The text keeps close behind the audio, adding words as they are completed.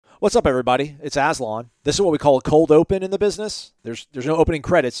What's up, everybody? It's Aslan. This is what we call a cold open in the business. There's no opening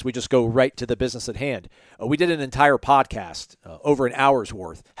credits. We just go right to the business at hand. We did an entire podcast, over an hour's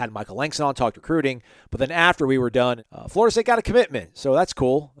worth. Had Michael Langston on, talked recruiting. But then after we were done, Florida State got a commitment. So that's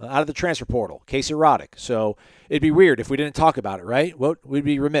cool. Out of the transfer portal, Casey Roddick. So it'd be weird if we didn't talk about it, right? Well, we'd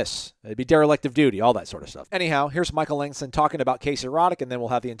be remiss. It'd be derelict of duty, all that sort of stuff. Anyhow, here's Michael Langston talking about Casey Roddick, and then we'll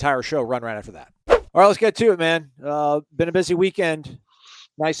have the entire show run right after that. All right, let's get to it, man. Been a busy weekend.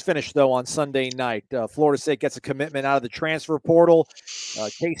 Nice finish, though, on Sunday night. Florida State gets a commitment out of the transfer portal.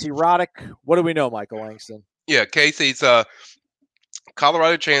 Casey Roddick. What do we know, Michael Langston? Yeah, Casey's a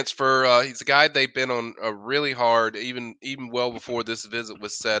Colorado transfer. He's a guy they've been on really hard, even well before this visit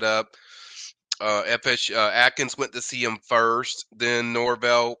was set up. Atkins went to see him first. Then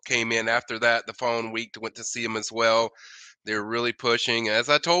Norvell came in after that the following week went to see him as well. They're really pushing. As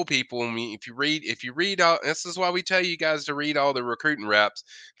I told people, I mean, if you read all, this is why we tell you guys to read all the recruiting wraps.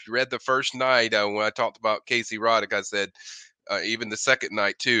 If you read the first night when I talked about Casey Roddick, I said even the second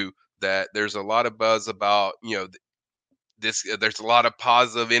night too that there's a lot of buzz about this. There's a lot of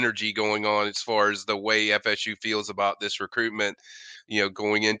positive energy going on as far as the way FSU feels about this recruitment.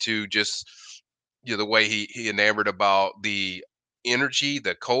 Going into just the way he enamored about the energy,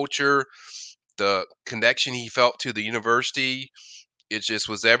 the culture, the connection he felt to the university. It just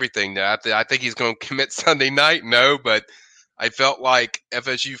was everything. I think he's going to commit Sunday night. No, but I felt like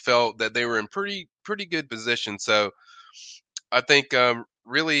FSU felt that they were in pretty good position. So I think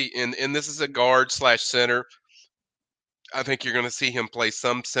really, and this is a guard / center. I think you're going to see him play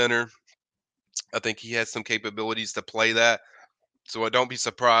some center. I think he has some capabilities to play that. So I don't be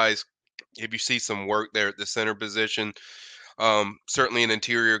surprised if you see some work there at the center position. Certainly an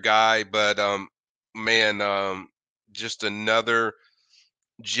interior guy, but just another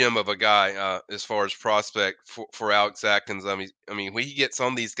gem of a guy as far as prospect for Alex Atkins. I mean, when he gets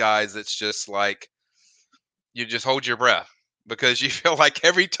on these guys, it's just like you just hold your breath because you feel like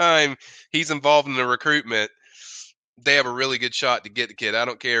every time he's involved in the recruitment, they have a really good shot to get the kid. I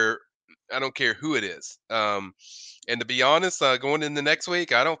don't care who it is. And to be honest, going into next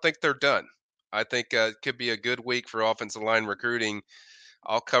week, I don't think they're done. I think it could be a good week for offensive line recruiting.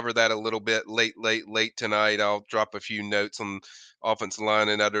 I'll cover that a little bit late tonight. I'll drop a few notes on offensive line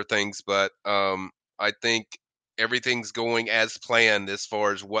and other things, but I think everything's going as planned as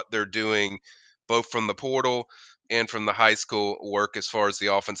far as what they're doing, both from the portal and from the high school work as far as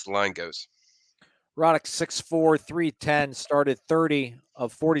the offensive line goes. Roddick, 6'4", 310, started 30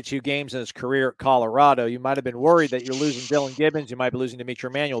 of 42 games in his career at Colorado. You might have been worried that you're losing Dylan Gibbons. You might be losing Demetri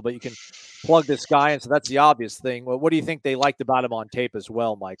Emanuel, but you can plug this guy in, so that's the obvious thing. Well, what do you think they liked about him on tape as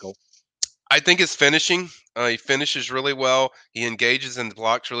well, Michael? I think his finishing. He finishes really well. He engages and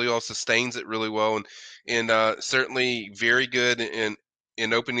blocks really well, sustains it really well, and certainly very good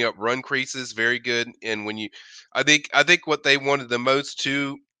in opening up run creases. Very good. And I think what they wanted the most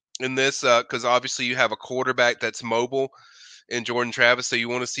too in this, because obviously you have a quarterback that's mobile in Jordan Travis, so you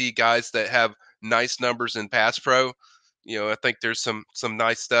want to see guys that have nice numbers in pass pro. I think there's some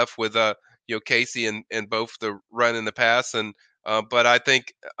nice stuff with Casey and both the run and the pass, and but I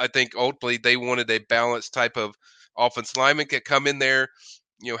think ultimately they wanted a balanced type of offensive lineman that come in there,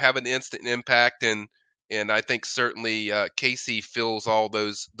 have an instant impact, and I think certainly Casey fills all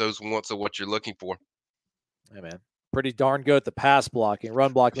those wants of what you're looking for. Hey, man. Pretty darn good at the pass blocking.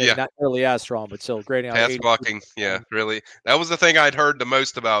 Run blocking, maybe not nearly as strong, but still great. Pass blocking, yeah, really. That was the thing I'd heard the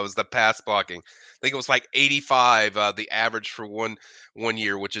most about was the pass blocking. I think it was like 85, the average for one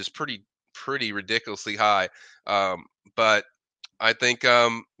year, which is pretty ridiculously high. But I think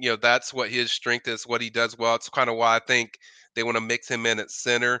that's what his strength is, what he does well. It's kind of why I think they want to mix him in at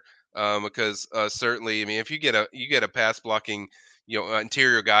center because certainly, I mean, if you get a pass blocking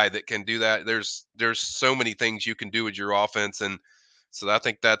interior guy that can do that, there's so many things you can do with your offense. And so I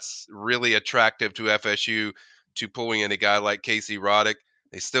think that's really attractive to FSU to pulling in a guy like Casey Roddick.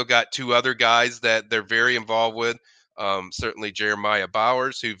 They still got two other guys that they're very involved with. Certainly Jeremiah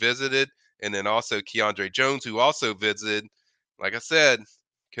Bowers, who visited, and then also Keandre Jones, who also visited. Like I said,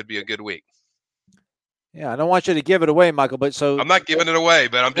 could be a good week. Yeah, I don't want you to give it away, Michael, but so I'm not giving it away,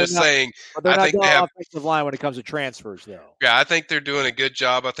 but I'm just saying. But they're not doing offensive line when it comes to transfers, though. Yeah, I think they're doing a good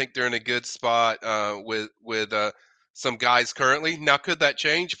job. I think they're in a good spot with some guys currently. Now, could that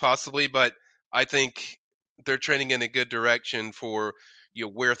change? Possibly, but I think they're trending in a good direction for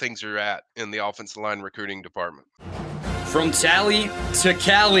where things are at in the offensive line recruiting department. From Tally to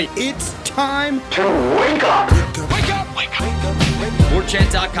Cali, it's time to wake up. Wake up. Wake up.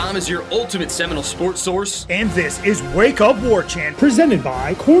 WarChant.com is your ultimate Seminole sports source. And this is Wake Up War Chant, presented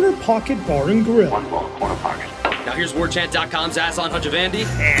by Corner Pocket Bar and Grill. One ball, Corner Pocket. Now here's WarChant.com's Aslan Hajavandi.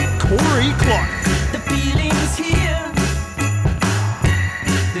 And Corey Clark. The feeling's here.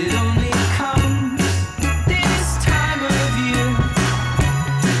 It only comes this time of year.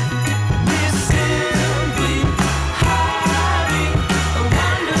 We're simply having a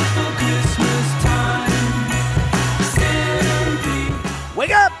wonderful Christmas time. Simply.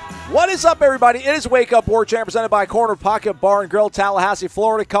 Wake up! What is up, everybody? It is Wake Up War Chant presented by Corner Pocket Bar and Grill, Tallahassee,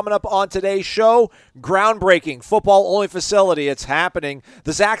 Florida. Coming up on today's show, groundbreaking football-only facility. It's happening.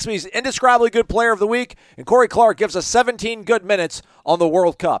 The Zaxby's indescribably good player of the week, and Corey Clark gives us 17 good minutes on the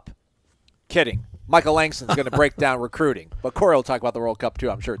World Cup. Kidding. Michael Langston's going to break down recruiting, but Corey will talk about the World Cup too,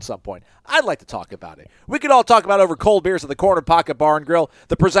 I'm sure, at some point. I'd like to talk about it. We could all talk about it over cold beers at the Corner Pocket Bar and Grill,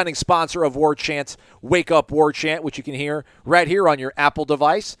 the presenting sponsor of War Chant's Wake Up War Chant, which you can hear right here on your Apple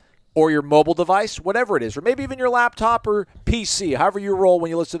device or your mobile device, whatever it is, or maybe even your laptop or PC. However you roll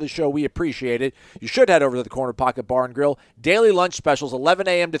when you listen to the show, we appreciate it. You should head over to the Corner Pocket Bar and Grill. Daily lunch specials, 11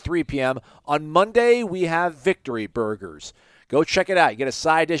 a.m. to 3 p.m. On Monday, we have Victory Burgers. Go check it out. You get a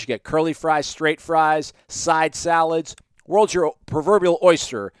side dish. You get curly fries, straight fries, side salads. World's your proverbial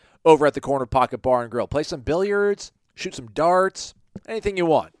oyster over at the Corner Pocket Bar and Grill. Play some billiards, shoot some darts, anything you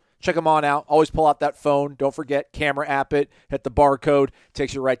want. Check them on out. Always pull out that phone. Don't forget, camera app it. Hit the barcode.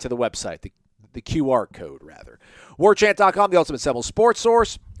 Takes you right to the website, the QR code, rather. WarChant.com, the ultimate Seminole sports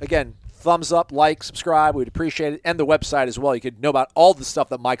source. Again, thumbs up, like, subscribe. We'd appreciate it. And the website as well. You could know about all the stuff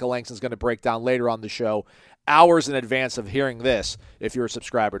that Michael Langston's going to break down later on the show, hours in advance of hearing this, if you're a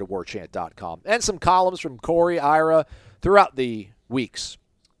subscriber to WarChant.com. And some columns from Corey, Ira, throughout the weeks.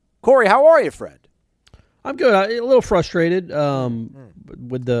 Corey, how are you, friend? I'm good. A little frustrated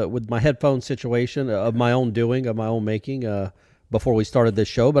with my headphone situation of my own doing, of my own making before we started this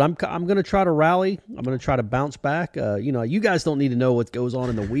show. But I'm going to try to rally. I'm going to try to bounce back. You guys don't need to know what goes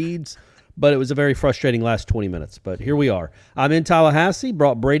on in the weeds, but it was a very frustrating last 20 minutes. But here we are. I'm in Tallahassee.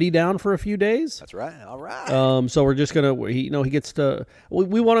 Brought Brady down for a few days. That's right. All right. So we're just going to, he gets to.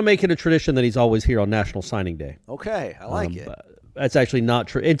 We want to make it a tradition that he's always here on National Signing Day. Okay, I like it. That's actually not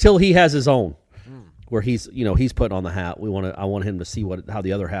true until he has his own. Where he's putting on the hat. I want him to see how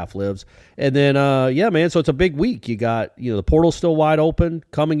the other half lives. And then, man, so it's a big week. You got, the portal's still wide open,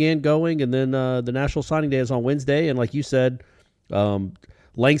 coming in, going, and then the National Signing Day is on Wednesday. And like you said,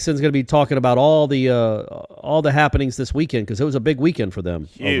 Langston's going to be talking about all the happenings this weekend because it was a big weekend for them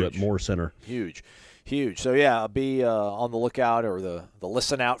over at Moore Center. Huge. So, yeah, be on the lookout or the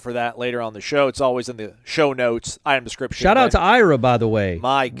listen out for that later on the show. It's always in the show notes, item description. Shout out to Ira, by the way.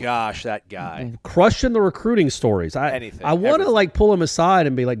 My gosh, that guy. Crushing the recruiting stories. I want to, pull him aside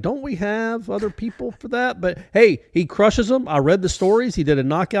and be like, don't we have other people for that? But, hey, he crushes them. I read the stories. He did a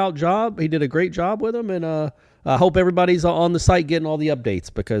knockout job. He did a great job with them. And I hope everybody's on the site getting all the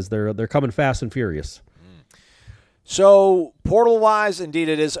updates because they're coming fast and furious. So, portal-wise, indeed,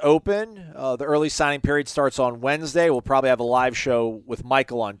 it is open. The early signing period starts on Wednesday. We'll probably have a live show with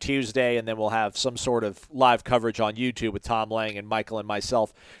Michael on Tuesday, and then we'll have some sort of live coverage on YouTube with Tom Lang and Michael and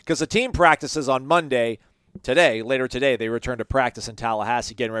myself. Because the team practices on Monday, later today, they return to practice in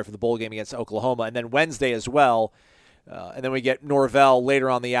Tallahassee, getting ready for the bowl game against Oklahoma. And then Wednesday as well. And then we get Norvell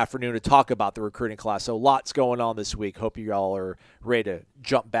later on in the afternoon to talk about the recruiting class. So, lots going on this week. Hope you all are ready to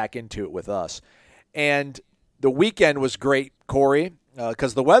jump back into it with us. And the weekend was great, Corey,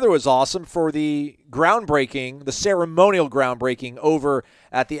 because the weather was awesome for the ceremonial groundbreaking over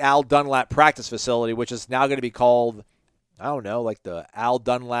at the Al Dunlap practice facility, which is now going to be called, the Al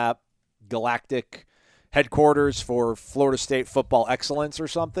Dunlap Galactic Headquarters for Florida State Football Excellence or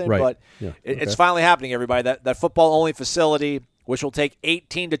something. Right. But it's finally happening, everybody. That football-only facility, which will take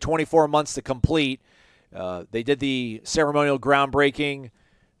 18 to 24 months to complete. They did the ceremonial groundbreaking.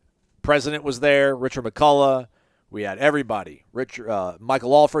 President was there, Richard McCullough. We had everybody.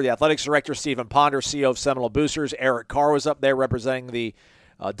 Michael Alford, the athletics director, Stephen Ponder, CEO of Seminole Boosters. Eric Carr was up there representing the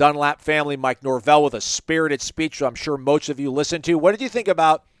Dunlap family. Mike Norvell with a spirited speech, which I'm sure most of you listened to. What did you think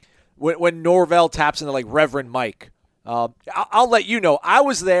about when Norvell taps into Reverend Mike? I'll let you know. I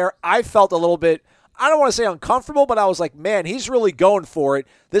was there. I felt a little bit, I don't want to say uncomfortable, but I was like, man, he's really going for it.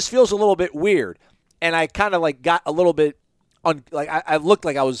 This feels a little bit weird. And I kind of got a little bit, I looked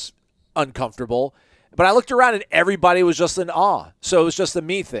like I was uncomfortable, but I looked around and everybody was just in awe. So it was just a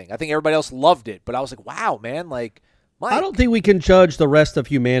me thing. I think everybody else loved it, but I was like, wow, man, Mike. I don't think we can judge the rest of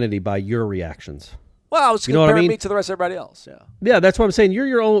humanity by your reactions. Well, I was comparing me to the rest of everybody else. Yeah, that's what I'm saying. You're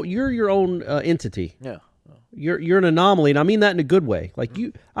your own entity. Yeah, you're an anomaly, and I mean that in a good way.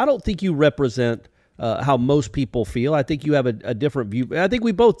 I don't think you represent how most people feel. I think you have a different view. I think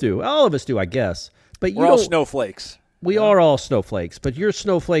we both do. All of us do, I guess. But we're all snowflakes. We are all snowflakes, but your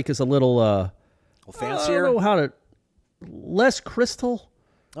snowflake is a little fancier. I don't know how to. less crystal.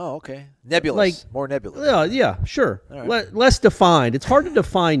 Oh, okay. Nebulous. More nebulous. Yeah, sure. right. Less defined. It's hard to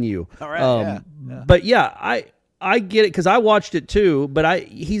define you. All right, yeah. But yeah, I get it because I watched it too. But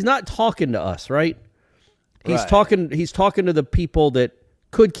he's not talking to us, right? He's Right. talking. He's talking to the people that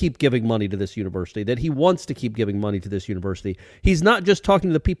could keep giving money to this university. That he wants to keep giving money to this university. He's not just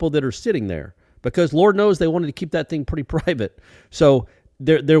talking to the people that are sitting there because Lord knows they wanted to keep that thing pretty private. So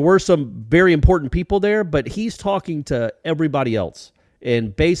there were some very important people there, but he's talking to everybody else.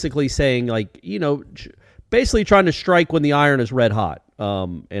 And basically saying, like, basically trying to strike when the iron is red hot.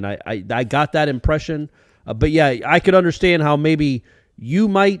 And I got that impression. But yeah, I could understand how maybe you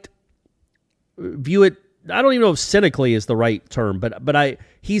might view it. I don't even know if cynically is the right term, but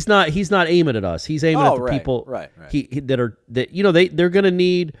he's not aiming at us. He's aiming at the people right. they're going to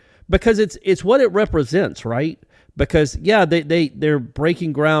need, because it's what it represents, right? Because they're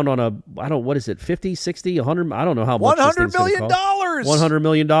breaking ground on what is it, 50, 60, 100, I don't know how much this $100 thing's gonna million. cost. $100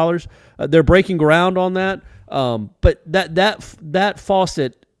 million. They're breaking ground on that. But that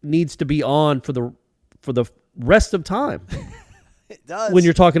faucet needs to be on for the rest of time. It does. When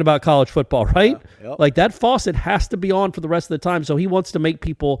you're talking about college football, right? Yeah, yep. Like that faucet has to be on for the rest of the time. So he wants to make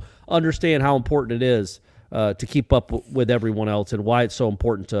people understand how important it is to keep up with everyone else and why it's so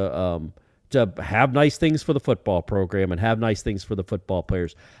important to have nice things for the football program and have nice things for the football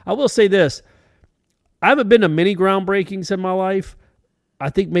players. I will say this. I haven't been to many groundbreakings in my life. I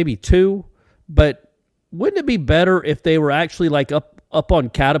think maybe 2. But wouldn't it be better if they were actually like up on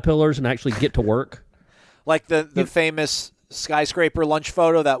caterpillars and actually get to work? Like the famous skyscraper lunch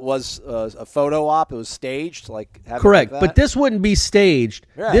photo that was a photo op. It was staged. Correct. Like but this wouldn't be staged.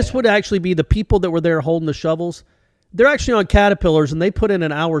 Right, this would actually be the people that were there holding the shovels. They're actually on caterpillars, and they put in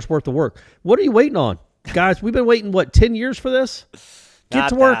an hour's worth of work. What are you waiting on? Guys, we've been waiting, 10 years for this? Get Not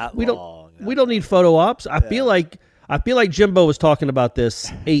to work. that We long. don't need photo ops. I feel like Jimbo was talking about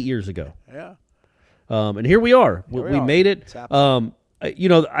this 8 years ago. Yeah. And here we are. We are. made it. It's happening.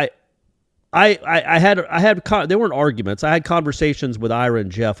 I had there weren't arguments. I had conversations with Ira and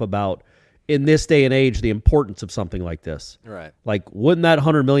Jeff about, in this day and age, the importance of something like this. Right. Like, wouldn't that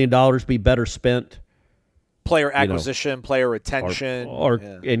 $100 million be better spent? Player acquisition, player retention,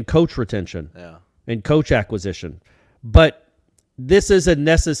 and coach retention, and coach acquisition. But this is a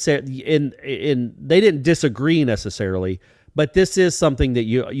necessary. And they didn't disagree necessarily, but this is something that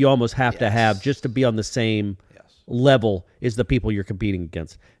you almost have to have just to be on the same level as the people you're competing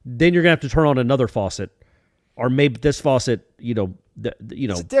against. Then you're gonna have to turn on another faucet, or maybe this faucet, it's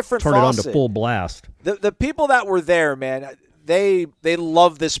a different turn faucet. it on to full blast. The people that were there, man, they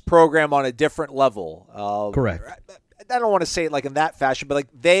love this program on a different level. Correct. I don't want to say it like in that fashion, but like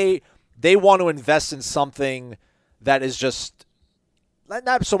they want to invest in something that is just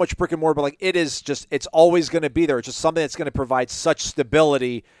not so much brick and mortar, but like it's always going to be there. It's just something that's going to provide such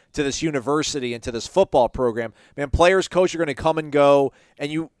stability to this university and to this football program. Man, players, coaches are going to come and go,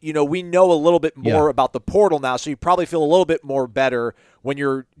 and we know a little bit more about the portal now, so you probably feel a little bit more better when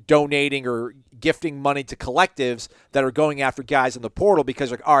you're donating or gifting money to collectives that are going after guys in the portal,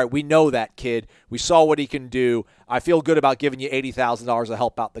 because like, all right, we know that kid. We saw what he can do. I feel good about giving you $80,000 to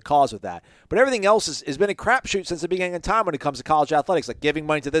help out the cause with that. But everything else has been a crapshoot since the beginning of time when it comes to college athletics, like giving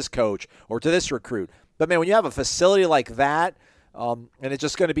money to this coach or to this recruit. But man, when you have a facility like that, and it's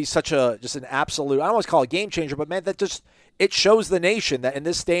just going to be just an absolute, I don't want to call it a game changer, but man, it shows the nation that in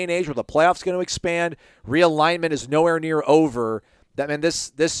this day and age where the playoffs going to expand, realignment is nowhere near over, that man,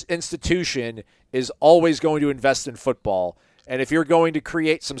 this institution is always going to invest in football. And if you're going to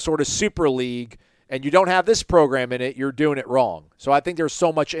create some sort of super league and you don't have this program in it, you're doing it wrong. So I think there's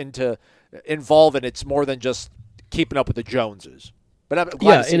so much involved in it. It's more than just keeping up with the Joneses. But I'm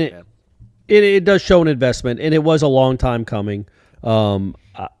glad to see it, man. It does show an investment, and it was a long time coming. I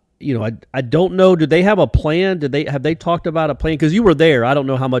don't know. Do they have a plan? Have they talked about a plan? Because you were there. I don't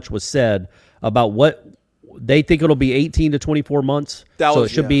know how much was said about what they think it'll be. 18 to 24 months. It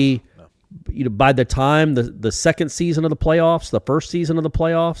should be, by the time the second season of the playoffs, the first season of the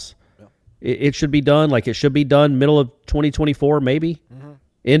playoffs, it should be done. Like it should be done middle of 2024, maybe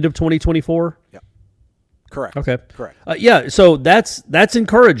end of 2024. Yeah, correct. Okay, correct. So that's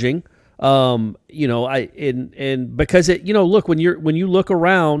encouraging. Because look, when you look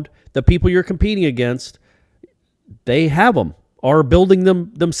around, the people you're competing against, they have them, are building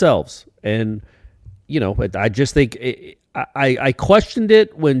them themselves. And, I just think I questioned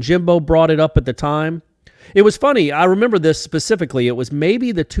it when Jimbo brought it up at the time. It was funny. I remember this specifically. It was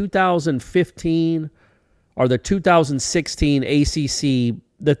maybe the 2015 or the 2016 ACC,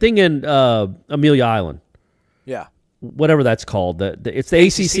 the thing in Amelia Island. Yeah. whatever that's called. It's the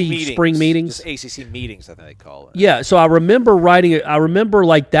ACC spring meetings. Just ACC meetings, I think they call it. Yeah, so I remember writing it. I remember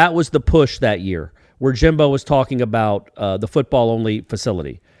like that was the push that year where Jimbo was talking about the football only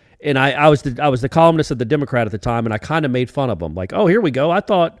facility. And I was the columnist at the Democrat at the time, and I kind of made fun of him. Like, oh, here we go. I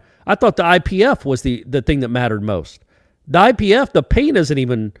thought the IPF was the thing that mattered most. The IPF, the paint isn't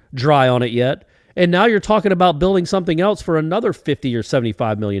even dry on it yet. And now you're talking about building something else for another $50 or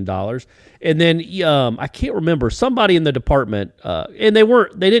 $75 million. And then I can't remember, somebody in the department, and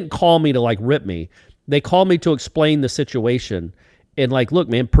they didn't call me to like rip me. They called me to explain the situation. And like, look,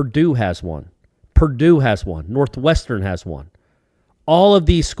 man, Purdue has one. Northwestern has one. All of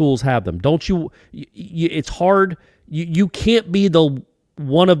these schools have them. Don't you it's hard. You can't be the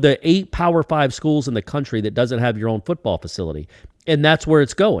one of the 8 Power 5 schools in the country that doesn't have your own football facility. And that's where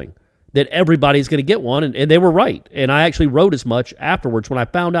it's going. That everybody's going to get one, and they were right. And I actually wrote as much afterwards when I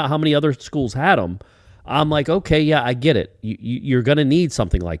found out how many other schools had them. I'm like, okay, yeah, I get it. You're going to need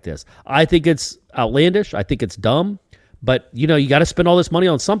something like this. I think it's outlandish. I think it's dumb. But, you got to spend all this money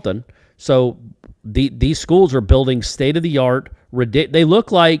on something. So these schools are building state-of-the-art. They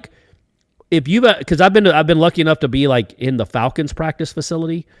look like, because I've been lucky enough to be like in the Falcons practice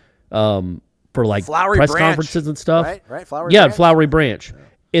facility for like Flowery press Branch, conferences and stuff. Right? Flowery Yeah, Branch. Flowery Branch.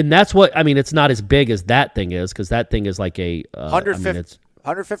 And that's what, it's not as big as that thing is, because that thing is like a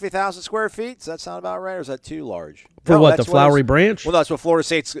 150,000 square feet. Does that sound about right, or is that too large? For No, what, the that's Flowery Branch? Well, that's what Florida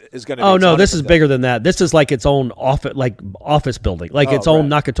State is going to be. Oh, It's no, this is 150,000. bigger than that. This is like its own office building, like its own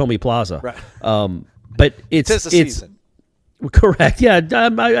Nakatomi Plaza. Right. But it's season. Correct. Yeah,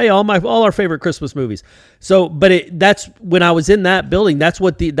 all our favorite Christmas movies. So, but that's when I was in that building. That's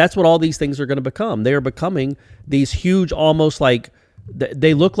what all these things are going to become. They are becoming these huge, almost like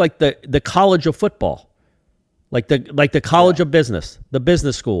they look like the college of football, like the college of business, the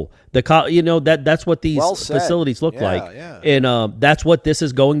business school. That's what these facilities look like, and that's what this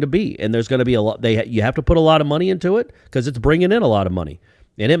is going to be. And there's going to be a lot. You have to put a lot of money into it because it's bringing in a lot of money,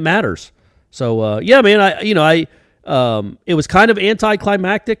 and it matters. So yeah, man, it was kind of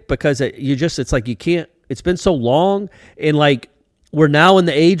anticlimactic because it's like you can't. It's been so long, and like we're now in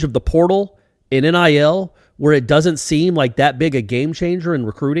the age of the portal in NIL, where it doesn't seem like that big a game changer in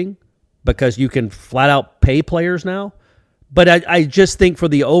recruiting because you can flat out pay players now. But I just think for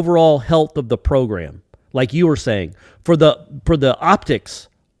the overall health of the program, like you were saying, for the optics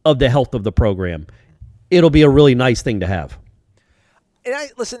of the health of the program, it'll be a really nice thing to have. And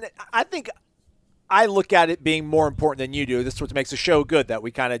I think I look at it being more important than you do. This is what makes the show good, that we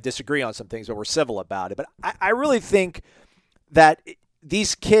kind of disagree on some things, but we're civil about it. But I really think that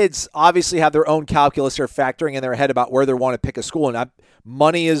these kids obviously have their own calculus they're factoring in their head about where they want to pick a school, and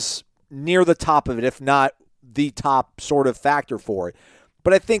money is near the top of it, if not the top sort of factor for it.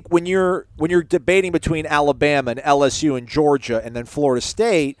 But I think when you're debating between Alabama and LSU and Georgia and then Florida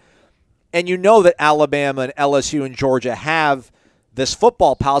State, and you know that Alabama and LSU and Georgia have this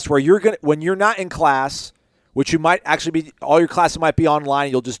football palace where when you're not in class, which you might actually be, all your classes might be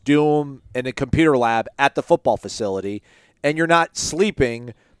online, you'll just do them in a computer lab at the football facility, and you're not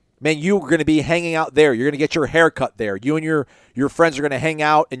sleeping, man, you're going to be hanging out there. You're going to get your hair cut there. You and your friends are going to hang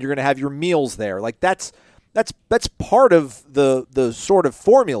out, and you're going to have your meals there. Like that's part of the sort of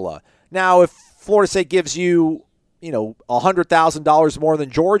formula. Now, if Florida State gives you, $100,000 more than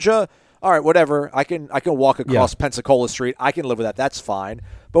Georgia, all right, whatever. I can walk across Pensacola Street. I can live with that. That's fine.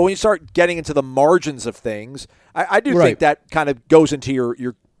 But when you start getting into the margins of things, I do think that kind of goes into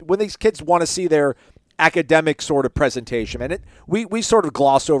your when these kids want to see their academic sort of presentation. And we sort of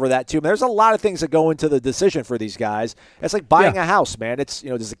gloss over that too. There's a lot of things that go into the decision for these guys. It's like buying a house, man. It's,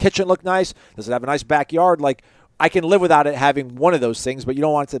 does the kitchen look nice? Does it have a nice backyard? Like, I can live without it having one of those things, but you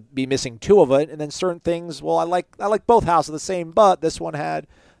don't want it to be missing two of it. And then certain things, well, I like both houses the same, but this one had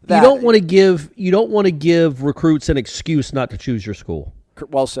that. You don't want to give recruits an excuse not to choose your school.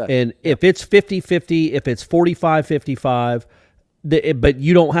 Well said. And if it's 50-50, if it's 45-55, but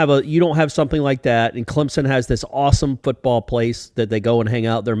you don't have something like that, and Clemson has this awesome football place that they go and hang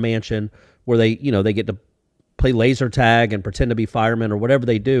out, their mansion, where they get to play laser tag and pretend to be firemen or whatever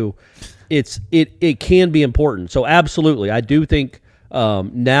they do. It can be important. So absolutely, I do think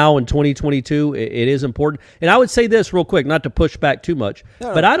now in 2022 it is important. And I would say this real quick, not to push back too much,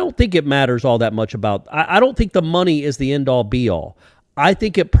 but I don't think it matters all that much about. I don't think the money is the end all be all. I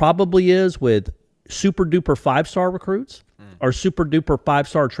think it probably is with super duper 5-star recruits or super duper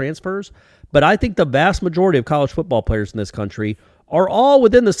 5-star transfers. But I think the vast majority of college football players in this country are all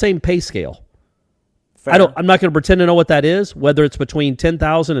within the same pay scale. Fair. I'm not going to pretend to know what that is, whether it's between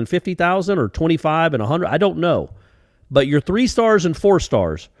 10,000 and 50,000 or 25 and 100. I don't know. But your 3 stars and 4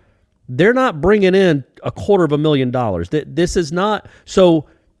 stars, they're not bringing in $250,000. This is not so.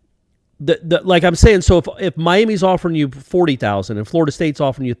 Like I'm saying, so if Miami's offering you $40,000 and Florida State's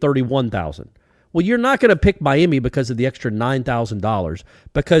offering you $31,000, well, you're not going to pick Miami because of the extra $9,000,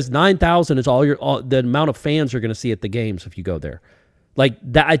 because $9,000 is all the amount of fans you're going to see at the games if you go there. Like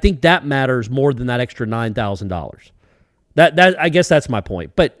that, I think that matters more than that extra $9,000. That I guess that's my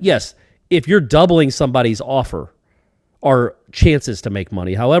point. But yes, if you're doubling somebody's offer, or chances to make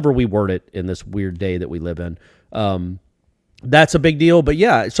money, however we word it in this weird day that we live in, that's a big deal. But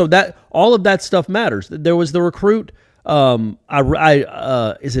yeah, so that all of that stuff matters. There was the recruit.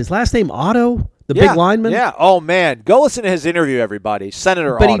 Is his last name Otto, the big lineman? Yeah. Oh man, go listen to his interview, everybody.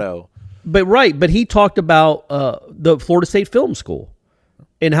 Senator Otto. But he talked about the Florida State Film School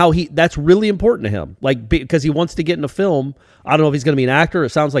and how that's really important to him, like because he wants to get into film. I don't know if he's going to be an actor.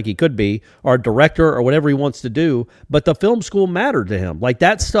 It sounds like he could be, or a director, or whatever he wants to do. But the film school mattered to him. Like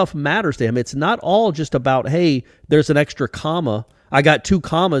that stuff matters to him. It's not all just about, hey, there's an extra comma. I got 2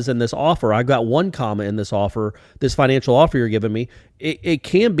 commas in this offer. I got 1 comma in this offer, this financial offer you're giving me. It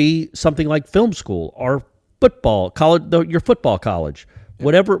can be something like film school or football college, your football college.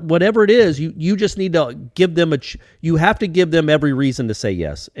 Whatever it is, you just need to give them you have to give them every reason to say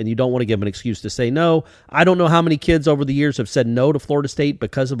yes, and you don't want to give them an excuse to say no. I don't know how many kids over the years have said no to Florida State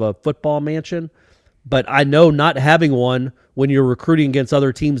because of a football mansion, but I know not having one when you're recruiting against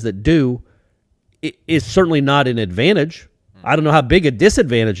other teams that do is certainly not an advantage. I don't know how big a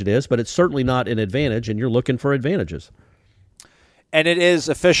disadvantage it is, but it's certainly not an advantage, and you're looking for advantages. And it is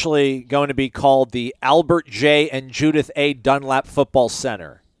officially going to be called the Albert J. and Judith A. Dunlap Football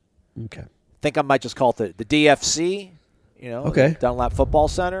Center. Okay. I think I might just call it the DFC, okay. Dunlap Football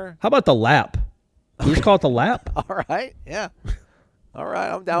Center. How about the lap? Can you just call it the lap? All right, yeah. All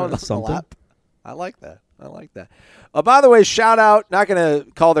right, I'm down with the something. lap. I like that. By the way, shout out, not going to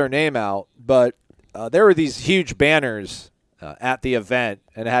call their name out, but there were these huge banners at the event,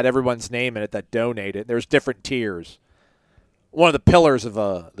 and it had everyone's name in it that donated. There's different tiers. One of the pillars of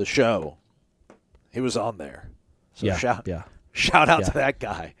the show, he was on there. So shout out to that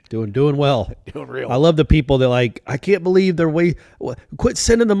guy. Doing well. Doing real. I love the people that I can't believe they're quit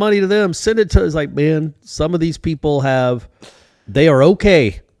sending the money to them. Send it to, it's like, man, some of these people they are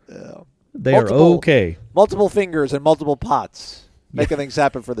okay. Yeah. They are okay. Multiple fingers and multiple pots making things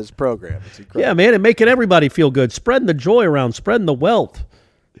happen for this program. It's incredible. Yeah, man, and making everybody feel good. Spreading the joy around, spreading the wealth.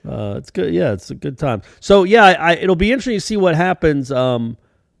 It's good. Yeah, it's a good time. So yeah, it'll be interesting to see what happens.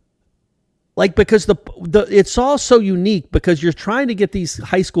 Because it's all so unique because you're trying to get these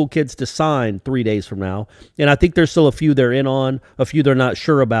high school kids to sign 3 days from now, and I think there's still a few they're in on, a few they're not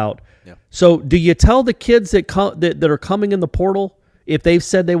sure about. Yeah. So do you tell the kids that are coming in the portal, if they've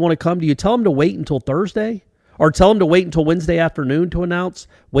said they want to come, do you tell them to wait until Thursday, or tell them to wait until Wednesday afternoon to announce?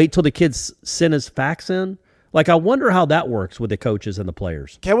 Wait till the kids send his fax in. Like, I wonder how that works with the coaches and the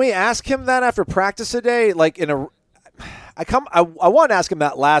players. Can we ask him that after practice today? Like, I want to ask him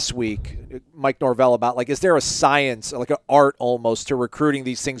that last week, Mike Norvell, about, like, is there a science, like an art almost, to recruiting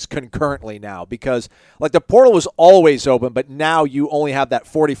these things concurrently now? Because, like, the portal was always open, but now you only have that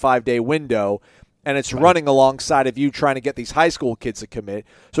 45-day window, and it's running alongside of you trying to get these high school kids to commit.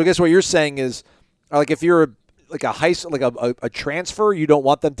 So I guess what you're saying is, like, if you're a transfer, you don't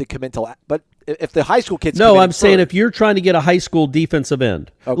want them to commit until, but if the high school kids I'm saying if you're trying to get a high school defensive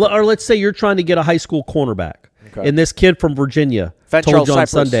end, or let's say you're trying to get a high school cornerback, and this kid from Virginia told you on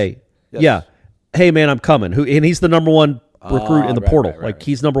Sunday, hey man, I'm coming. And he's the number 1 recruit in the portal. Right.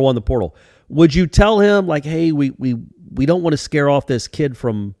 He's number 1 in the portal. Would you tell him, like, hey, we don't want to scare off this kid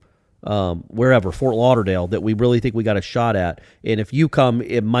from wherever, Fort Lauderdale, that we really think we got a shot at, and if you come,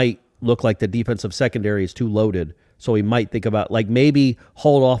 it might look like the defensive secondary is too loaded, so he might think about, like, maybe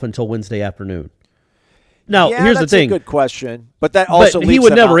hold off until Wednesday afternoon. Now, here's the thing. That's a good question, but that also he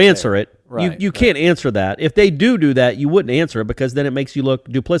would never answer it. Right, you can't answer that. If they do that, you wouldn't answer it because then it makes you look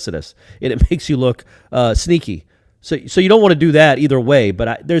duplicitous and it makes you look sneaky. So you don't want to do that either way.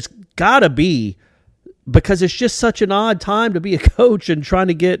 But there's got to be, because it's just such an odd time to be a coach and trying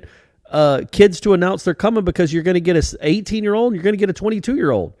to get kids to announce they're coming, because you're going to get an 18-year-old and you're going to get a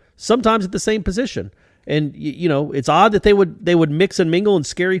 22-year-old. Sometimes at the same position. And, it's odd that they would mix and mingle and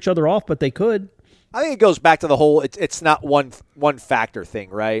scare each other off, but they could. I think it goes back to the whole, it's not one factor thing,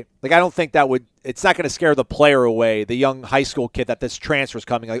 right? Like, I don't think it's not going to scare the player away, the young high school kid, that this transfer is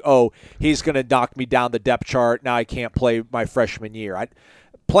coming. Like, oh, he's going to knock me down the depth chart. Now I can't play my freshman year.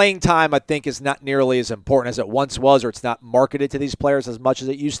 Playing time, I think, is not nearly as important as it once was, or it's not marketed to these players as much as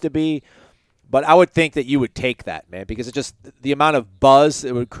it used to be. But I would think that you would take that, man, because it just the amount of buzz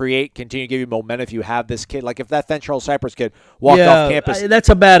it would create, continue to give you momentum if you have this kid. Like if that Fentrell Cypress kid walked off campus. That's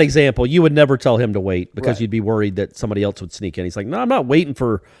a bad example. You would never tell him to wait because Right. you'd be worried that somebody else would sneak in. He's like, no, I'm not waiting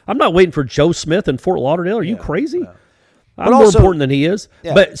for Joe Smith in Fort Lauderdale. Are you crazy? Yeah. I'm also- more important than he is.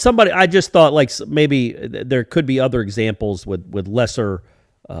 Yeah. But I just thought like maybe there could be other examples with lesser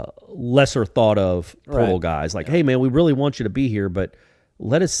thought of portal Right. guys. Like, hey man, we really want you to be here, but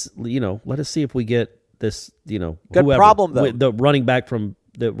let us see if we get this, Good whoever, problem, though. the running back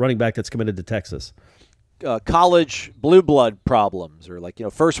that's committed to Texas. College blue blood problems or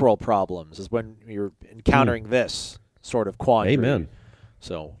first world problems is when you're encountering this sort of quandary. Amen.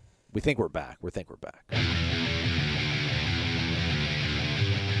 So we think we're back.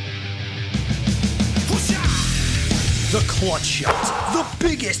 The clutch shot, the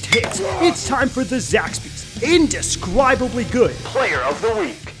biggest hits. It's time for the Zaxby's Indescribably Good Player of the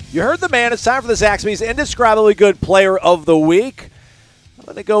Week. You heard the man. It's time for the Zaxby's Indescribably Good Player of the Week. I'm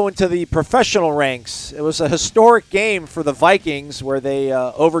going to go into the professional ranks. It was a historic game for the Vikings where they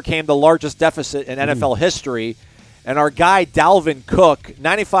overcame the largest deficit in NFL history. And our guy, Dalvin Cook,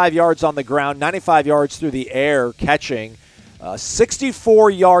 95 yards on the ground, 95 yards through the air catching.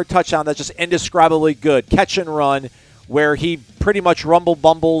 64-yard touchdown that's just indescribably good. Catch and run where he pretty much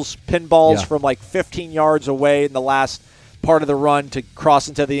bumbles pinballs from 15 yards away in the last part of the run to cross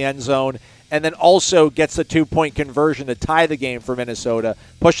into the end zone, and then also gets a 2-point conversion to tie the game for Minnesota,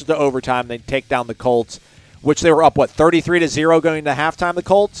 push it to overtime, they take down the Colts, which they were up, 33-0 going to halftime, the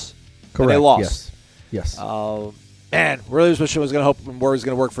Colts? Correct. And they lost. Yes. Man, really wish it was going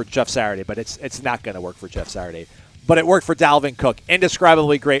to work for Jeff Saturday, but it's not going to work for Jeff Saturday. But it worked for Dalvin Cook.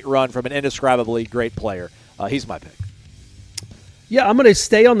 Indescribably great run from an indescribably great player. He's my pick. Yeah, I'm going to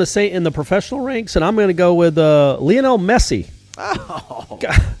stay on in the professional ranks, and I'm going to go with Lionel Messi. Oh.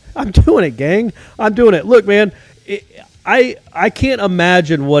 God, I'm doing it, gang. I'm doing it. Look, man, I can't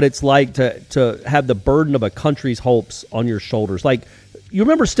imagine what it's like to have the burden of a country's hopes on your shoulders. Like, you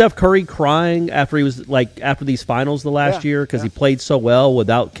remember Steph Curry crying after these finals the last year because he played so well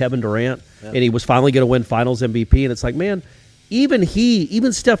without Kevin Durant, and he was finally going to win Finals MVP. And it's like, man,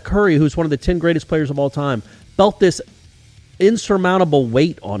 even Steph Curry, who's one of the 10 greatest players of all time, felt this insurmountable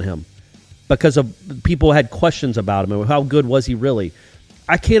weight on him because of people had questions about him and how good was he really.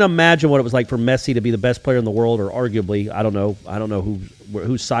 I can't imagine what it was like for Messi to be the best player in the world, or arguably, I don't know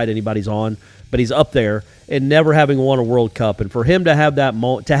whose side anybody's on, but he's up there and never having won a World Cup, and for him to have that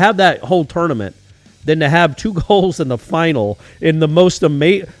to have that whole tournament, then to have 2 goals in the final in the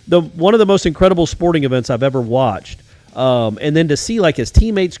one of the most incredible sporting events I've ever watched. And then to see his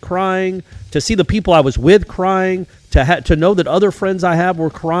teammates crying, to see the people I was with crying, to know that other friends I have were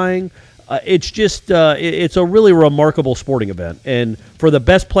crying. It's just it's a really remarkable sporting event. And for the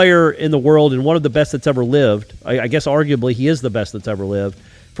best player in the world and one of the best that's ever lived, I guess arguably he is the best that's ever lived,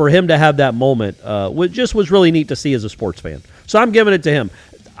 for him to have that moment was really neat to see as a sports fan. So I'm giving it to him.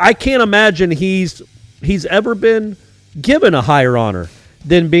 I can't imagine he's ever been given a higher honor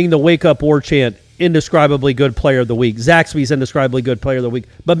than being the Wake Up War Chant Indescribably Good Player of the Week. Zaxby's Indescribably Good Player of the Week.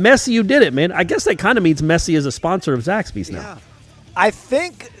 But Messi, you did it, man. I guess that kind of means Messi is a sponsor of Zaxby's now. Yeah. I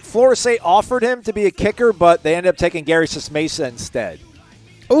think Florida State offered him to be a kicker, but they ended up taking Gary Sismesa instead.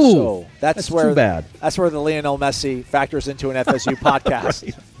 Ooh, so that's where too bad. That's where the Lionel Messi factors into an FSU podcast.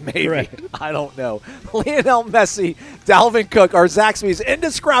 Right. Maybe. Right. I don't know. Lionel Messi, Dalvin Cook are Zaxby's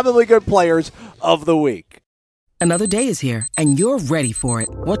Indescribably Good Players of the Week. Another day is here, and you're ready for it.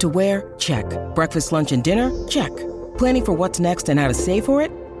 What to wear? Check. Breakfast, lunch, and dinner? Check. Planning for what's next and how to save for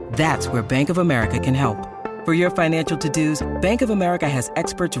it? That's where Bank of America can help. For your financial to-dos, Bank of America has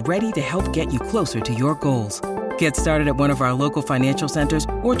experts ready to help get you closer to your goals. Get started at one of our local financial centers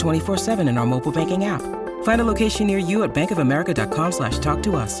or 24/7 in our mobile banking app. Find a location near you at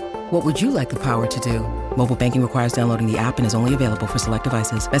bankofamerica.com/talktous. What would you like the power to do? Mobile banking requires downloading the app and is only available for select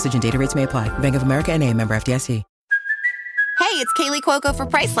devices. Message and data rates may apply. Bank of America NA, member FDIC. Hey, it's Kaylee Cuoco for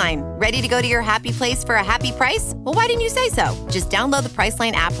Priceline. Ready to go to your happy place for a happy price? Well, why didn't you say so? Just download the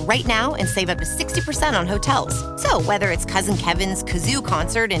Priceline app right now and save up to 60% on hotels. So whether it's Cousin Kevin's Kazoo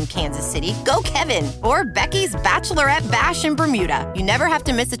Concert in Kansas City, go Kevin, or Becky's Bachelorette Bash in Bermuda, you never have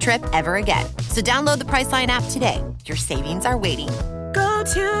to miss a trip ever again. So download the Priceline app today. Your savings are waiting. Go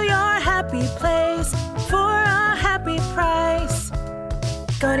to your happy place for a happy price.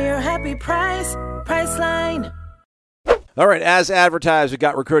 Go to your happy price, Priceline. All right, as advertised, we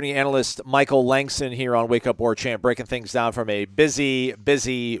got recruiting analyst Michael Langston here on Wake Up War Chant, breaking things down from a busy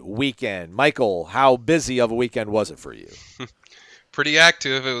weekend. Michael, how busy of a weekend was it for you? Pretty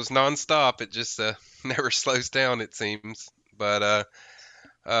active. It was nonstop. It just never slows down, it seems. But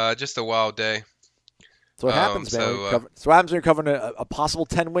Just a wild day. That's what happens, man. That's what happens when you're covering a possible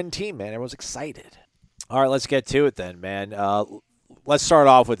 10-win team, man. Everyone's excited. All right, let's get to it then, man. Let's start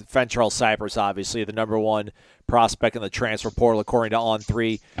off with Fentrell Cypress, obviously, the number one prospect in the transfer portal, according to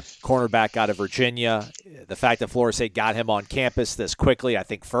On3, cornerback out of Virginia. The fact that Florida State got him on campus this quickly, I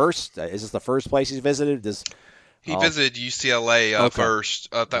think first. Is this the first place he's visited? He visited UCLA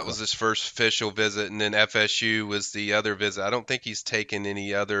first. That was his first official visit, and then FSU was the other visit. I don't think he's taken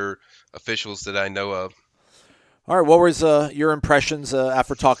any other officials that I know of. All right, what was your impressions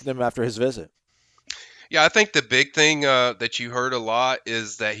after talking to him after his visit? Yeah, I think the big thing that you heard a lot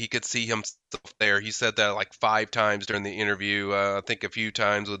is that he could see himself there. He said that like 5 times during the interview. I think a few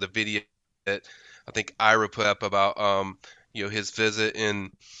times with the video that I think Ira put up about his visit,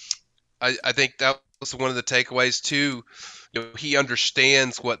 and I think that was one of the takeaways too. He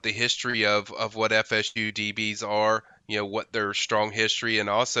understands what the history of what FSU DBs are. What their strong history, and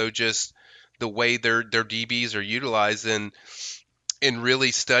also just the way their DBs are utilized in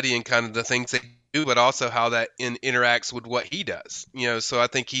really studying kind of the things they do, but also how that interacts with what he does. So I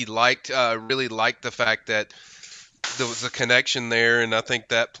think he really liked the fact that there was a connection there, and I think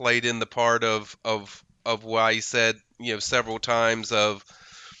that played in the part of why he said several times of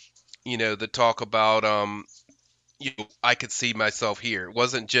the talk about I could see myself here. It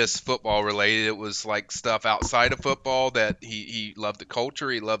wasn't just football related. It was like stuff outside of football that he loved the culture,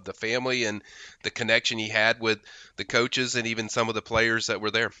 he loved the family, and the connection he had with the coaches and even some of the players that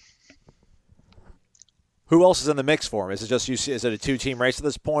were there. Who else is in the mix for him? Is it just is it a 2-team race at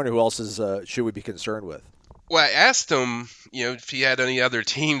this point, or who else should we be concerned with? Well, I asked him, if he had any other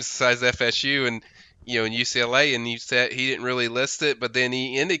teams besides FSU and and UCLA, and he said he didn't really list it, but then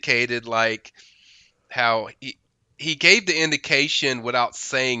he indicated like how he gave the indication without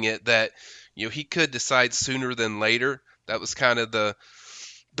saying it that he could decide sooner than later. That was kind of the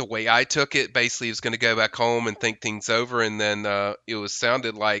way I took it. Basically, he was going to go back home and think things over, and then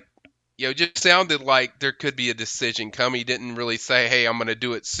sounded like there could be a decision come. He didn't really say, "Hey, I'm going to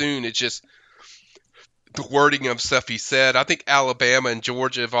do it soon." It's just the wording of stuff he said. I think Alabama and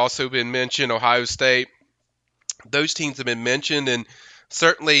Georgia have also been mentioned. Ohio State, those teams have been mentioned, and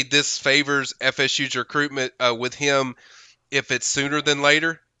certainly this favors FSU's recruitment with him if it's sooner than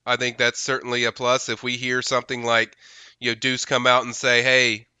later. I think that's certainly a plus. If we hear something like, Deuce come out and say,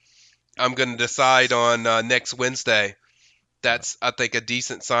 "Hey, I'm going to decide on next Wednesday," that's, I think, a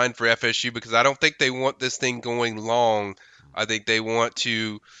decent sign for FSU, because I don't think they want this thing going long. I think they want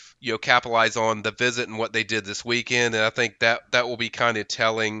to capitalize on the visit and what they did this weekend, and I think that will be kind of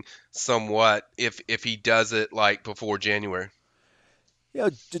telling somewhat if he does it like before January.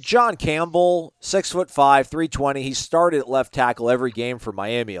 John Campbell, 6'5", 320. He started at left tackle every game for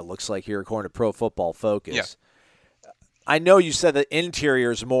Miami, it looks like, here according to Pro Football Focus. Yeah. I know you said that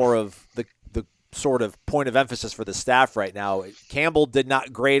interior is more of the sort of point of emphasis for the staff right now. Campbell did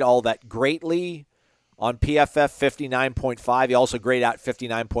not grade all that greatly on PFF, 59.5. He also graded out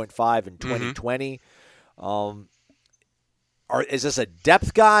 59.5 in 2020. Is this a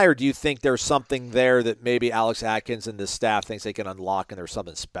depth guy, or do you think there's something there that maybe Alex Atkins and the staff thinks they can unlock, and there's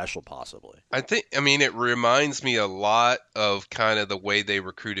something special possibly? It reminds me a lot of kind of the way they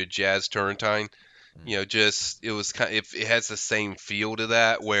recruited Jazz Turrentine. It has the same feel to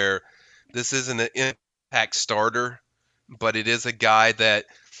that, where this isn't an impact starter, but it is a guy that,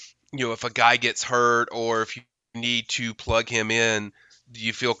 if a guy gets hurt or if you need to plug him in, do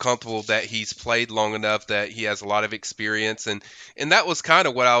you feel comfortable that he's played long enough, that he has a lot of experience? And that was kind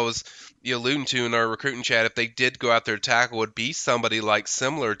of what I was alluding to in our recruiting chat. If they did go out there to tackle, it would be somebody like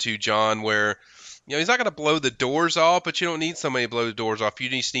similar to John, where he's not going to blow the doors off, but you don't need somebody to blow the doors off. You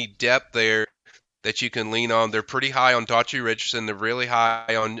just need depth there that you can lean on. They're pretty high on Daughtry Richardson. They're really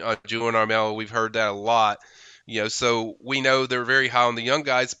high on Julian Armel. We've heard that a lot. So we know they're very high on the young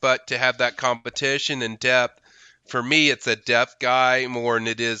guys, but to have that competition and depth, for me, it's a depth guy more than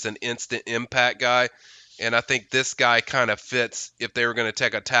it is an instant impact guy. And I think this guy kind of fits. If they were going to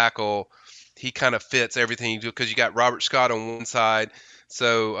take a tackle, he kind of fits everything you do, because you got Robert Scott on one side.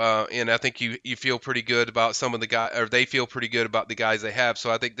 So, and I think you feel pretty good about some of the guys, or they feel pretty good about the guys they have.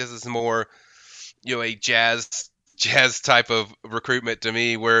 So I think this is more, a jazz type of recruitment to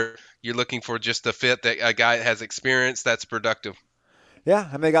me, where you're looking for just the fit, that a guy that has experience that's productive.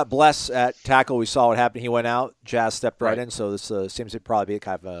 Yeah, they got Bless at tackle. We saw what happened. He went out. Jazz stepped right in. So this seems to probably be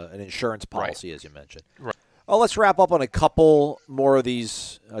kind of an insurance policy, as you mentioned. Right. Oh, let's wrap up on a couple more of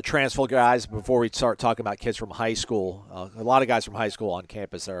these transfer guys before we start talking about kids from high school. A lot of guys from high school on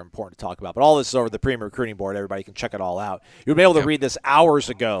campus that are important to talk about. But all this is over the Premier Recruiting Board. Everybody can check it all out. You were able to read this hours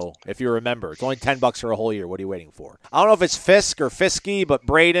ago, if you remember. It's only $10 for a whole year. What are you waiting for? I don't know if it's Fisk or Fisky, but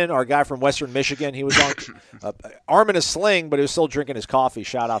Braden, our guy from Western Michigan, he was on arm in a sling, but he was still drinking his coffee.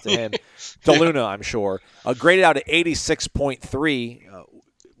 Shout out to him. DeLuna, I'm sure. Graded out at 86.3.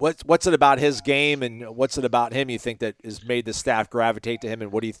 What's it about his game, and what's it about him you think that has made the staff gravitate to him,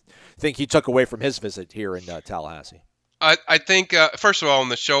 and what do you think he took away from his visit here in Tallahassee? I think, first of all, on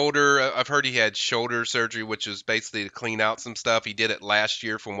the shoulder, I've heard he had shoulder surgery, which is basically to clean out some stuff. He did it last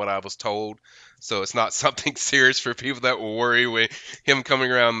year from what I was told, so it's not something serious for people that will worry with him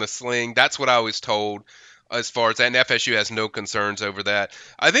coming around the sling. That's what I was told as far as that, and FSU has no concerns over that.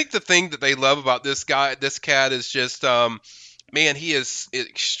 I think the thing that they love about this cat is just man, he is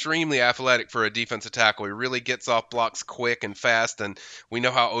extremely athletic for a defensive tackle. He really gets off blocks quick and fast, and we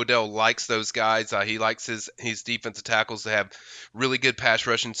know how Odell likes those guys. He likes his defensive tackles to have really good pass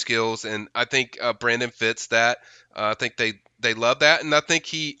rushing skills, and I think Brandon fits that. I think they love that, and I think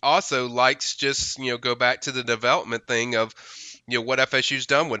he also likes just go back to the development thing of what FSU's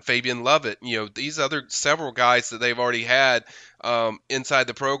done with Fabian Lovett. These other several guys that they've already had inside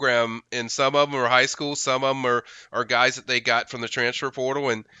the program, and some of them are high school, some of them are guys that they got from the transfer portal,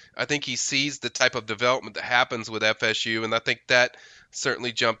 and I think he sees the type of development that happens with FSU, and I think that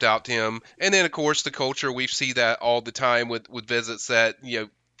certainly jumped out to him. And then, of course, the culture, we see that all the time with visits that,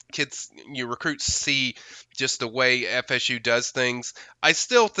 kids, recruits see just the way FSU does things. I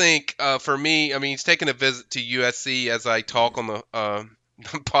still think, for me, he's taking a visit to USC as I talk on the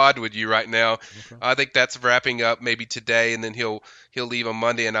pod with you right now. Okay. I think that's wrapping up maybe today, and then he'll leave on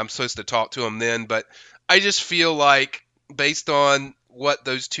Monday, and I'm supposed to talk to him then. But I just feel like, based on what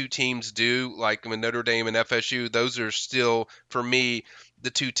those two teams do, like Notre Dame and FSU, those are still, for me,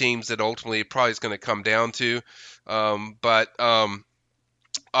 the two teams that ultimately probably is going to come down to.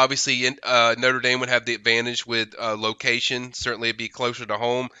 Obviously, Notre Dame would have the advantage with location. Certainly, it'd be closer to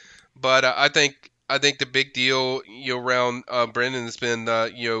home. But I think the big deal around Brendan has been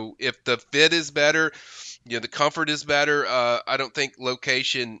if the fit is better, the comfort is better. I don't think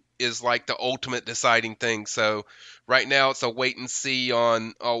location is like the ultimate deciding thing. So right now it's a wait and see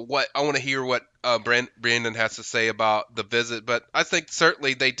on what I want to hear what Brandon has to say about the visit. But I think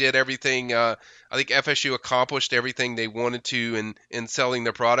certainly they did everything. I think FSU accomplished everything they wanted to in selling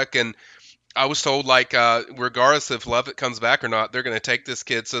their product. And I was told, regardless if Lovett comes back or not, they're going to take this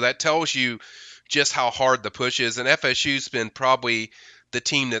kid. So that tells you just how hard the push is. And FSU's been probably the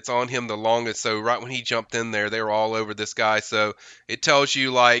team that's on him the longest. So right when he jumped in there, they were all over this guy. So it tells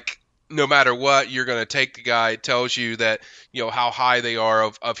you, no matter what, you're going to take the guy. It tells you that, how high they are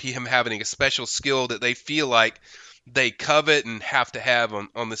of him having a special skill that they feel like they covet and have to have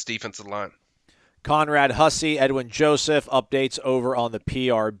on this defensive line. Conrad Hussey, Edwin Joseph, updates over on the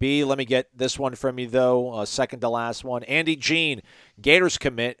PRB. Let me get this one from you, though, second to last one. Andy Jean, Gators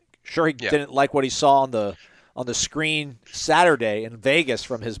commit. Sure, he didn't like what he saw on the screen Saturday in Vegas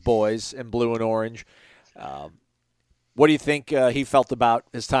from his boys in blue and orange. What do you think he felt about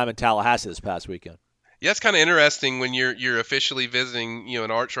his time in Tallahassee this past weekend? Yeah, it's kind of interesting when you're officially visiting, an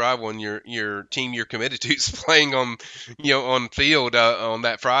arch rival, and your team you're committed to is playing on field on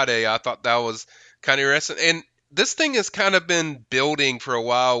that Friday. I thought that was kind of interesting, and this thing has kind of been building for a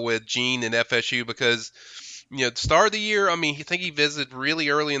while with Gene and FSU because. The start of the year, I think he visited really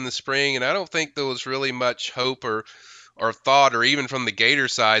early in the spring, and I don't think there was really much hope or thought, or even from the Gator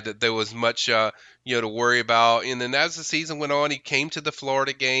side, that there was much, to worry about. And then as the season went on, he came to the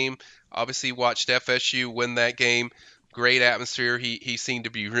Florida game, obviously watched FSU win that game. Great atmosphere. He seemed to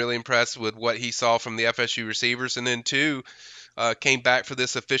be really impressed with what he saw from the FSU receivers. And then, too, came back for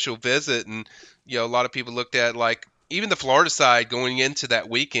this official visit. And, a lot of people looked at, even the Florida side going into that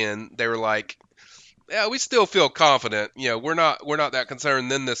weekend, they were like, yeah, we still feel confident. We're not that concerned.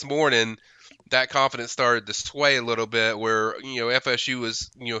 Then this morning, that confidence started to sway a little bit, where FSU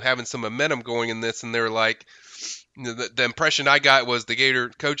was having some momentum going in this, and they were like, the impression I got was the Gator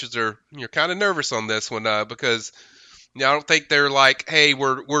coaches are kind of nervous on this one because I don't think they're like, hey,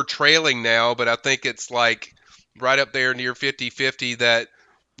 we're trailing now, but I think it's like right up there near 50-50 that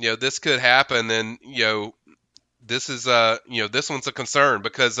this could happen, and this is this one's a concern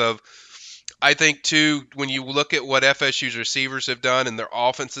because of. I think, too, when you look at what FSU's receivers have done and their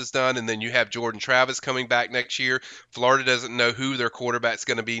offense has done, and then you have Jordan Travis coming back next year, Florida doesn't know who their quarterback's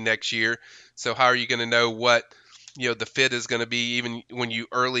going to be next year. So how are you going to know what the fit is going to be even when you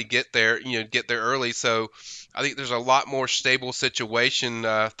get there early. So I think there's a lot more stable situation.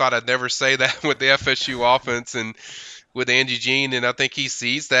 Thought I'd never say that with the FSU offense and with Andy Jean, and I think he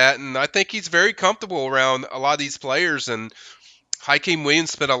sees that, and I think he's very comfortable around a lot of these players. And Hakeem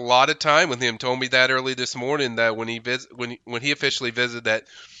Williams spent a lot of time with him. Told me that early this morning that when he officially visited, that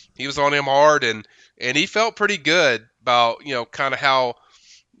he was on him hard, and he felt pretty good about kind of how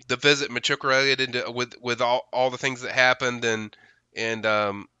the visit matriculated with all the things that happened, and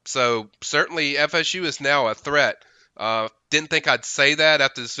so certainly FSU is now a threat. Didn't think I'd say that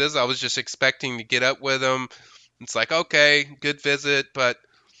after this visit. I was just expecting to get up with him. It's like, okay, good visit, but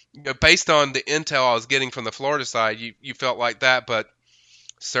based on the intel I was getting from the Florida side, you felt like that, but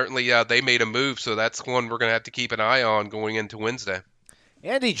certainly they made a move, so that's one we're going to have to keep an eye on going into Wednesday.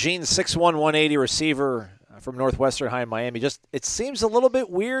 Andy Jean, 6'1", 180 receiver from Northwestern High in Miami. It seems a little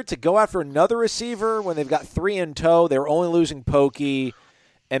bit weird to go after another receiver when they've got 3 in tow. They were only losing Pokey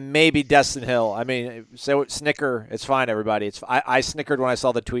and maybe Destin Hill. I mean, so snicker. It's fine, everybody. I snickered when I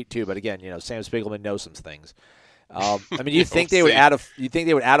saw the tweet too. But again, Sam Spiegelman knows some things. I mean, do you think they would add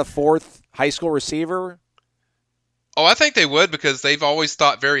a fourth high school receiver? Oh, I think they would, because they've always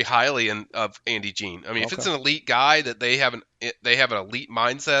thought very highly of Andy Jean. I mean, if it's an elite guy that they have an elite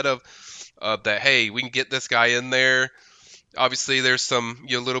mindset of that, hey, we can get this guy in there. Obviously, there's some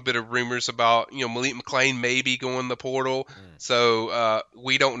little bit of rumors about Malik McClain maybe going the portal. So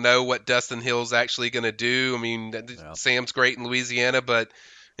we don't know what Destin Hill's actually going to do. I mean, Sam's great in Louisiana, but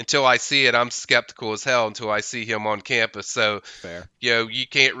until I see it, I'm skeptical as hell until I see him on campus. So fair. You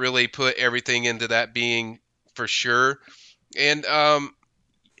can't really put everything into that being for sure. And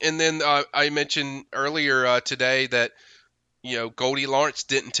then I mentioned earlier today that Goldie Lawrence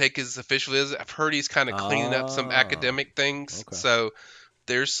didn't take his official visit. I've heard he's kind of cleaning up some academic things. Okay. So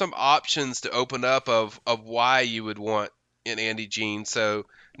there's some options to open up of why you would want an Andy Jean. So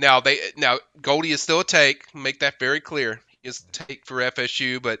now Goldie is still a take. Make that very clear. Is take for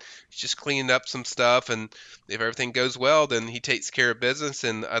FSU, but he's just cleaning up some stuff, and if everything goes well, then he takes care of business,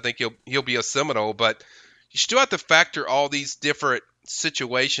 and I think he'll be a Seminole. But you still have to factor all these different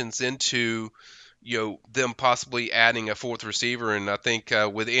situations into them possibly adding a fourth receiver. And I think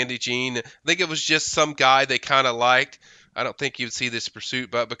with Andy Jean, I think it was just some guy they kind of liked. I don't think you'd see this pursuit,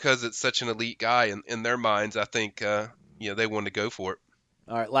 but because it's such an elite guy in their minds, I think they wanted to go for it.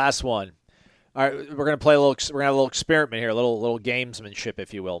 All right, last one. All right, we're gonna have a little experiment here, a little gamesmanship,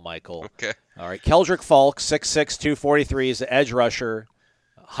 if you will, Michael. Okay. All right, Keldrick Falk, 6'6", 243, is the edge rusher,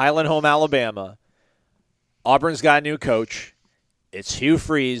 Highland Home, Alabama. Auburn's got a new coach. It's Hugh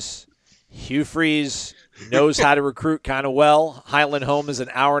Freeze. Hugh Freeze knows how to recruit kind of well. Highland Home is an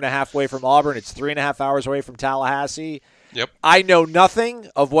hour and a half away from Auburn. It's 3.5 hours away from Tallahassee. Yep. I know nothing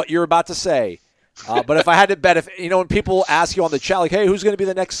of what you're about to say. But if I had to bet, when people ask you on the chat, like, hey, who's going to be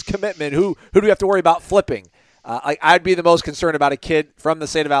the next commitment? Who do we have to worry about flipping? I'd be the most concerned about a kid from the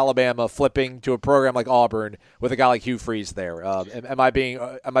state of Alabama flipping to a program like Auburn with a guy like Hugh Freeze there. Am I being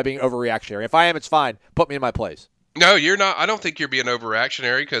overreactionary? If I am, it's fine. Put me in my place. No, you're not. I don't think you're being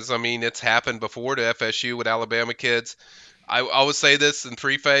overreactionary, because, I mean, it's happened before to FSU with Alabama kids. I would say this in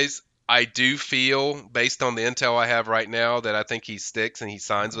preface. I do feel, based on the intel I have right now, that I think he sticks and he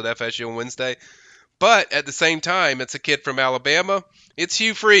signs with FSU on Wednesday. But at the same time, it's a kid from Alabama. It's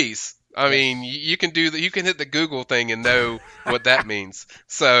Hugh Freeze. I mean, you can you can hit the Google thing and know what that means.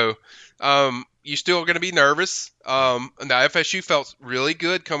 So you're still going to be nervous. Now, FSU felt really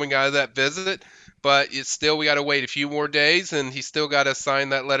good coming out of that visit, but we got to wait a few more days, and he's still got to sign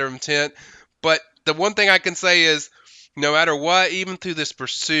that letter of intent. But the one thing I can say is, no matter what, even through this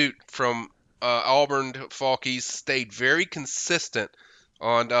pursuit from Auburn to Falk, he's stayed very consistent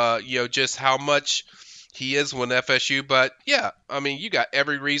on just how much he is with FSU. But yeah, I mean, you got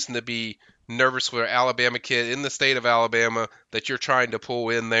every reason to be nervous for an Alabama kid in the state of Alabama that you're trying to pull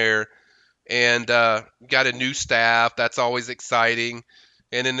in there, and got a new staff. That's always exciting.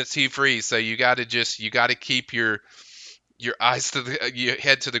 And then it's Hugh Freeze, so you got to keep your eyes your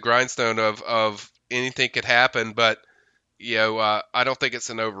head to the grindstone of anything could happen. But I don't think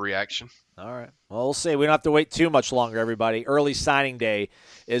it's an overreaction. All right. Well, we'll see. We don't have to wait too much longer, everybody. Early signing day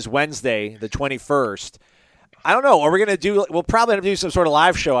is Wednesday, the 21st. I don't know. We'll probably have to do some sort of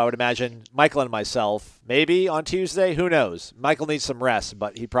live show, I would imagine, Michael and myself. Maybe on Tuesday. Who knows? Michael needs some rest,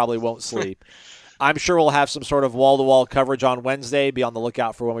 but he probably won't sleep. I'm sure we'll have some sort of wall-to-wall coverage on Wednesday. Be on the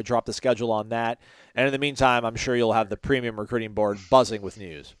lookout for when we drop the schedule on that. And in the meantime, I'm sure you'll have the premium recruiting board buzzing with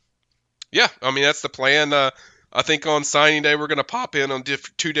news. Yeah, I mean, that's the plan. I think on signing day we're going to pop in on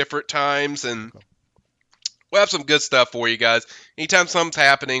 2 different times, and we'll have some good stuff for you guys. Anytime something's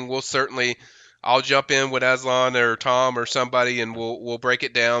happening, we'll certainly I'll jump in with Aslan or Tom or somebody, and we'll break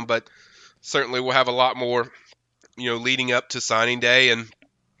it down. But certainly we'll have a lot more, leading up to signing day. And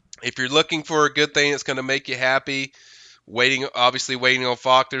if you're looking for a good thing that's going to make you happy, waiting on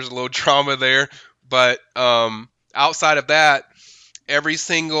Falk, there's a little drama there. But outside of that, every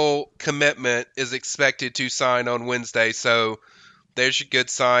single commitment is expected to sign on Wednesday. So there's a good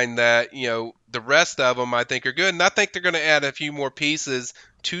sign that, the rest of them I think are good. And I think they're going to add a few more pieces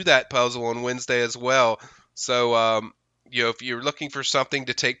to that puzzle on Wednesday as well. So, if you're looking for something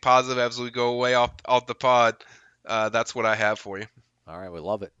to take positive as we go away off the pod, that's what I have for you. All right, we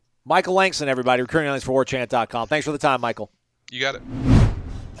love it. Michael Langston, everybody, recruiting analyst for WarChant.com. Thanks for the time, Michael. You got it.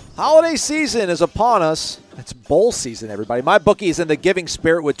 Holiday season is upon us. It's bowl season, everybody. MyBookie is in the giving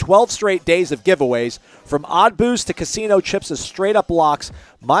spirit with 12 straight days of giveaways. From odd boost to casino chips to straight-up locks,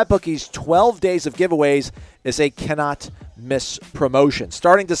 MyBookie's 12 days of giveaways is a cannot-miss promotion.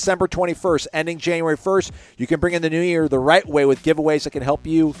 Starting December 21st, ending January 1st, you can bring in the new year the right way with giveaways that can help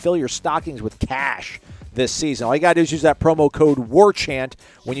you fill your stockings with cash this season. All you got to do is use that promo code WARCHANT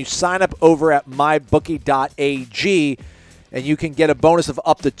when you sign up over at mybookie.ag. And you can get a bonus of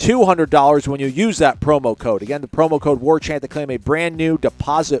up to $200 when you use that promo code. Again, the promo code WARCHANT to claim a brand new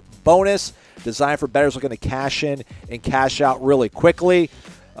deposit bonus designed for bettors looking to cash in and cash out really quickly.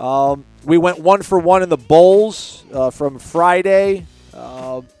 We went 1 for 1 in the bowls from Friday.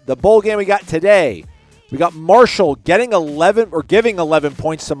 The bowl game we got today, we got Marshall giving 11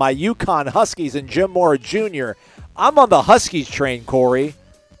 points to my UConn Huskies and Jim Mora Jr. I'm on the Huskies train, Corey.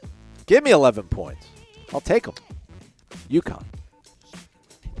 Give me 11 points. I'll take them. UConn.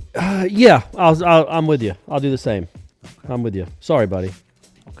 Yeah, I'm with you. I'll do the same. Okay. I'm with you. Sorry, buddy.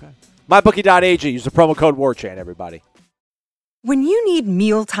 Okay. MyBookie.ag. Use the promo code WARCHANT, everybody. When you need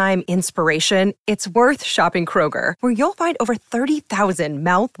mealtime inspiration, it's worth shopping Kroger, where you'll find over 30,000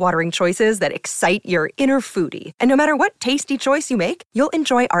 mouth-watering choices that excite your inner foodie. And no matter what tasty choice you make, you'll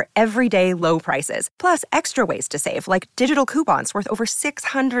enjoy our everyday low prices, plus extra ways to save, like digital coupons worth over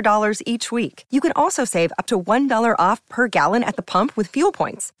 $600 each week. You can also save up to $1 off per gallon at the pump with fuel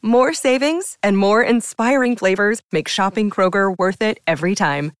points. More savings and more inspiring flavors make shopping Kroger worth it every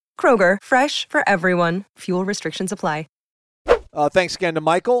time. Kroger, fresh for everyone. Fuel restrictions apply. Thanks again to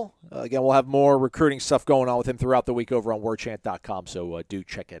Michael. Again, we'll have more recruiting stuff going on with him throughout the week over on WarChant.com, so do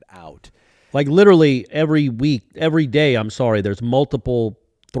check it out. Like literally every day, there's multiple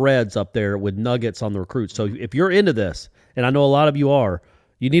threads up there with nuggets on the recruits. So if you're into this, and I know a lot of you are,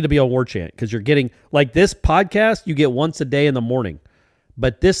 you need to be on WarChant because you're getting, like this podcast, you get once a day in the morning.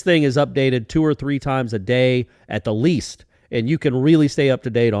 But this thing is updated 2 or 3 times a day at the least, and you can really stay up to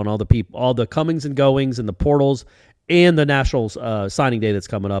date on all the comings and goings and the portals and the Nationals signing day that's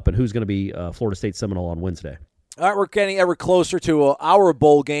coming up and who's going to be Florida State Seminole on Wednesday. All right, we're getting ever closer to our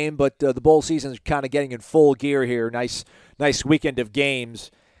bowl game, but the bowl season is kind of getting in full gear here. Nice weekend of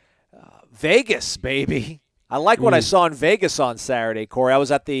games. Vegas, baby. I like what I saw in Vegas on Saturday, Corey. I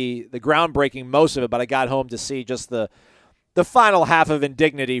was at the groundbreaking most of it, but I got home to see just the final half of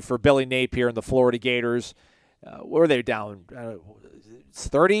indignity for Billy Napier and the Florida Gators. What were they down?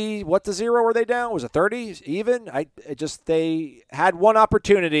 30, what to 0 were they down? Was it 30 even? They had one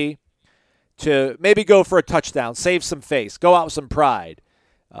opportunity to maybe go for a touchdown, save some face, go out with some pride.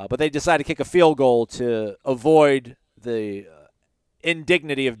 But they decided to kick a field goal to avoid the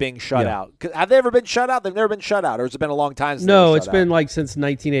indignity of being shut out. Have they ever been shut out? They've never been shut out, or has it been a long time since No, it's been like since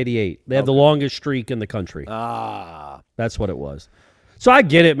 1988. They have the longest streak in the country. That's what it was. So I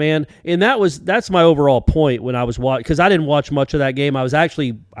get it, man. And that's my overall point when I was watching, because I didn't watch much of that game. I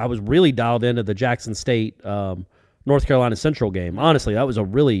was really dialed into the Jackson State North Carolina Central game. Honestly, that was a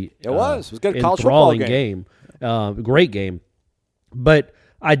really it was good college enthralling football game. Great game. But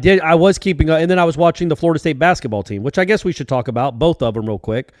I was keeping up, and then I was watching the Florida State basketball team, which I guess we should talk about, both of them real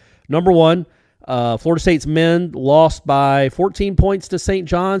quick. Number one, Florida State's men lost by 14 points to St.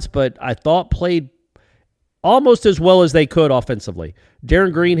 John's, but I thought played almost as well as they could offensively.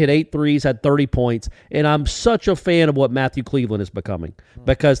 Darren Green hit 8 threes, had 30 points, and I'm such a fan of what Matthew Cleveland is becoming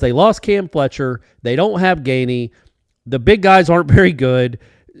because they lost Cam Fletcher. They don't have Gainey. The big guys aren't very good,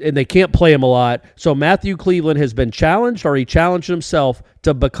 and they can't play him a lot. So Matthew Cleveland has been challenged, or he challenged himself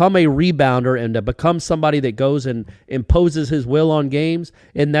to become a rebounder and to become somebody that goes and imposes his will on games,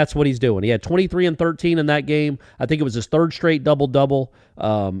 and that's what he's doing. He had 23 and 13 in that game. I think it was his third straight double-double.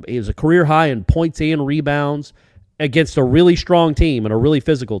 It was a career high in points and rebounds against a really strong team and a really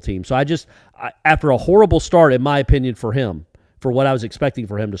physical team. So after a horrible start, in my opinion, for him, for what I was expecting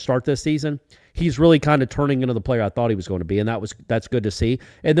for him to start this season, he's really kind of turning into the player I thought he was going to be, and that's good to see.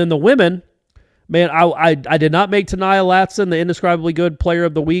 And then the women, Man, I did not make Tania Latson the indescribably good player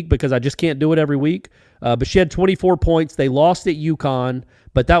of the week because I just can't do it every week. But she had 24 points. They lost at UConn,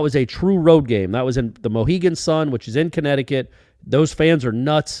 but that was a true road game. That was in the Mohegan Sun, which is in Connecticut. Those fans are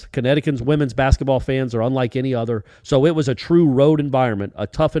nuts. Connecticut's women's basketball fans are unlike any other. So it was a true road environment, a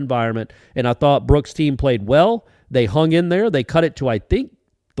tough environment. And I thought Brooks' team played well. They hung in there. They cut it to, I think,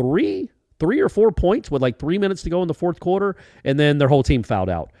 three or 4 points with like 3 minutes to go in the fourth quarter, and then their whole team fouled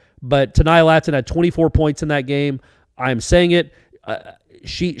out. But Tania Latson had 24 points in that game. I'm saying it.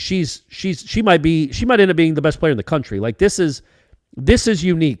 She might end up being the best player in the country. Like this is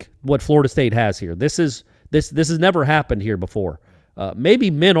unique what Florida State has here. This has never happened here before. Maybe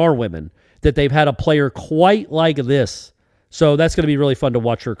men or women that they've had a player quite like this. So that's going to be really fun to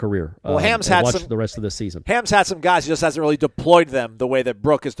watch her career. Well, Ham's had watch the rest of the season. Ham's had some guys. He just hasn't really deployed them the way that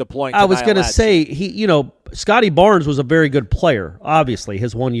Brooke is deploying. I was going to say Scotty Barnes was a very good player. Obviously,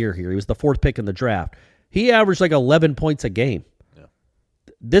 his 1 year here, he was the 4th pick in the draft. He averaged like 11 points a game. Yeah.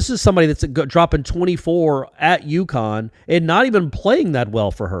 This is somebody that's dropping 24 at UConn and not even playing that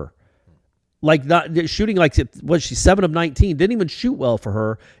well for her. Like not shooting like, was she 7 of 19? Didn't even shoot well for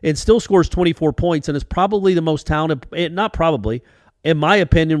her and still scores 24 points and is probably the most talented, not probably, in my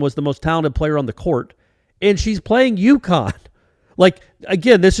opinion, was the most talented player on the court. And she's playing UConn. Like,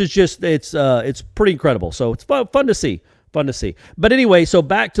 again, this is just, it's pretty incredible. So it's fun to see. But anyway, so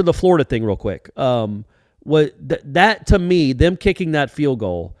back to the Florida thing real quick. That to me, them kicking that field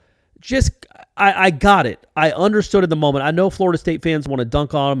goal, I got it. I understood at the moment. I know Florida State fans want to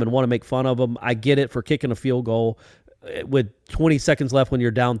dunk on them and want to make fun of them. I get it for kicking a field goal with 20 seconds left when you're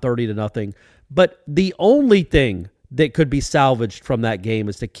down 30-0. But the only thing that could be salvaged from that game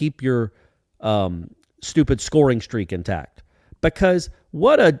is to keep your stupid scoring streak intact. Because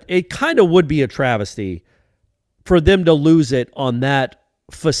it kind of would be a travesty for them to lose it on that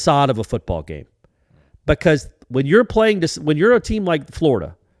facade of a football game. Because when you're a team like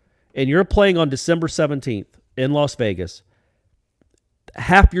Florida, and you're playing on December 17th in Las Vegas,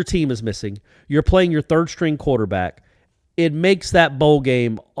 half your team is missing. You're playing your third-string quarterback. It makes that bowl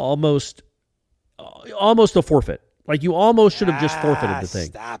game almost a forfeit. Like you almost should have just forfeited the thing.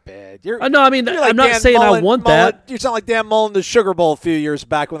 Stop it. I'm not saying I want that. You sound like Dan Mullen, the Sugar Bowl a few years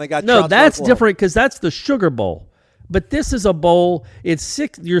back when they got. No, that's different because that's the Sugar Bowl. But this is a bowl. It's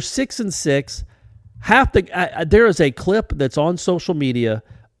 6. You're 6-6. There is a clip that's on social media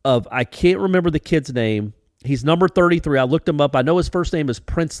of, I can't remember the kid's name. He's number 33. I looked him up. I know his first name is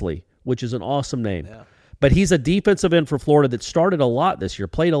Princely, which is an awesome name. Yeah. But he's a defensive end for Florida that started a lot this year,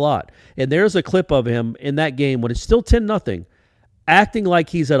 played a lot. And there's a clip of him in that game when it's still 10-0, acting like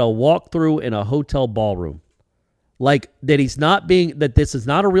he's at a walkthrough in a hotel ballroom. Like that that this is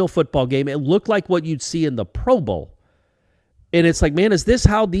not a real football game. It looked like what you'd see in the Pro Bowl. And it's like, man, is this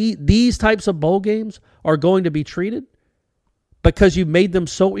how these types of bowl games are going to be treated? Because you made them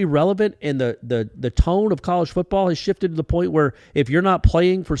so irrelevant and the tone of college football has shifted to the point where if you're not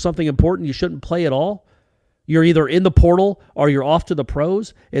playing for something important, you shouldn't play at all. You're either in the portal or you're off to the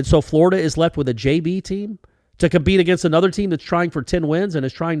pros. And so Florida is left with a JV team to compete against another team that's trying for 10 wins and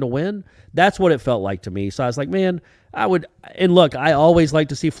is trying to win. That's what it felt like to me. So I was like, man, look, I always like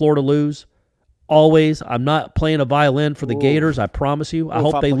to see Florida lose. Always. I'm not playing a violin for the Gators, I promise you. I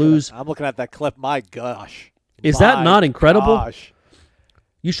hope they lose. I'm looking at that clip. My gosh. Is that not incredible? Gosh.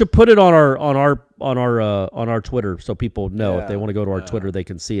 You should put it on our Twitter so people know. If they want to go to our Twitter, they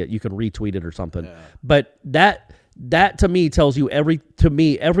can see it. You can retweet it or something. Yeah. But that to me tells you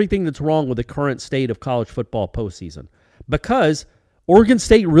everything that's wrong with the current state of college football postseason. Because Oregon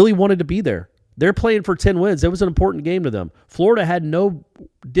State really wanted to be there. They're playing for 10 wins. It was an important game to them. Florida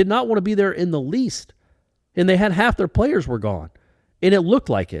did not want to be there in the least, and they had half their players were gone. And it looked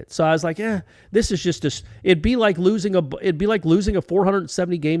like it. So I was like, this is just it'd be like losing a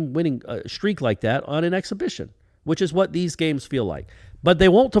 470 game winning streak like that on an exhibition, which is what these games feel like. But they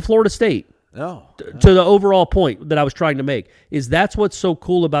won't to Florida State. No. To the overall point that I was trying to make is that's what's so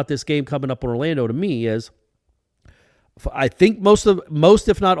cool about this game coming up in Orlando to me is I think most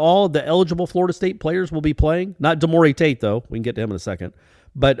if not all of the eligible Florida State players will be playing. Not Demore Tate though. We can get to him in a second.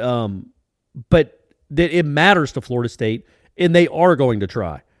 But that it matters to Florida State. And they are going to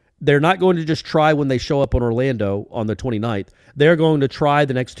try. They're not going to just try when they show up in Orlando on the 29th. They're going to try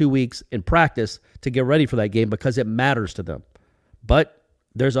the next 2 weeks in practice to get ready for that game because it matters to them. But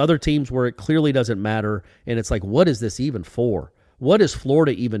there's other teams where it clearly doesn't matter, and it's like, what is this even for? What is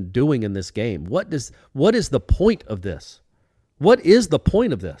Florida even doing in this game? What is the point of this? What is the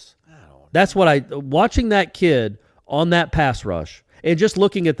point of this? That's what watching that kid on that pass rush. And just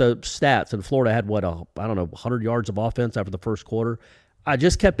looking at the stats, and Florida had 100 yards of offense after the first quarter. I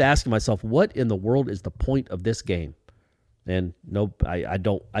just kept asking myself, what in the world is the point of this game? And nope, I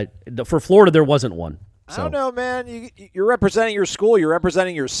don't. For Florida, there wasn't one. So. I don't know, man. You're representing your school. You're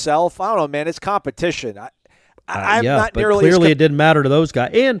representing yourself. I don't know, man. It's competition. I'm not but nearly. Clearly, it didn't matter to those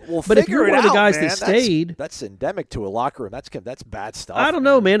guys. But if you're one of the guys man, that stayed, that's endemic to a locker room. That's bad stuff. I don't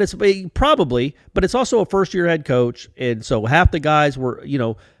know, man. It's probably, but it's also a first-year head coach, and so half the guys were,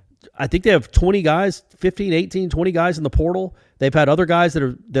 I think they have 20 guys, 15, 18, 20 guys in the portal. They've had other guys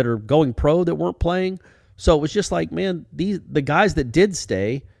that are going pro that weren't playing. So it was just like, man, the guys that did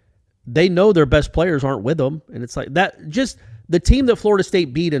stay, they know their best players aren't with them, and it's like that. Just the team that Florida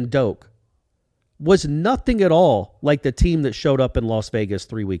State beat in Doak was nothing at all like the team that showed up in Las Vegas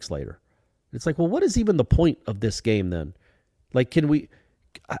 3 weeks later. It's like, well, what is even the point of this game then? Like, can we?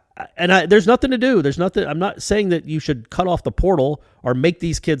 There's nothing to do. There's nothing. I'm not saying that you should cut off the portal or make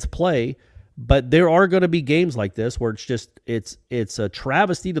these kids play, but there are going to be games like this where it's a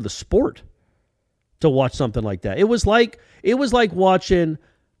travesty to the sport to watch something like that. It was like watching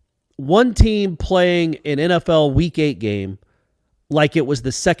one team playing an NFL Week 8 game like it was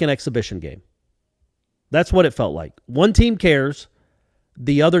the second exhibition game. That's what it felt like. One team cares.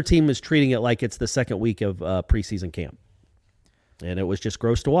 The other team is treating it like it's the second week of preseason camp. And it was just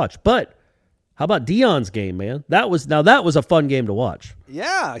gross to watch. But how about Deion's game, man? That was a fun game to watch.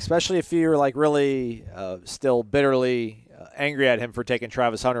 Yeah, especially if you're like really still bitterly angry at him for taking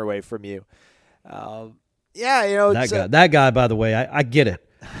Travis Hunter away from you. That guy, by the way, I get it.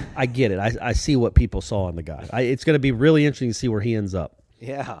 I get it. I see what people saw in the guy. It's going to be really interesting to see where he ends up.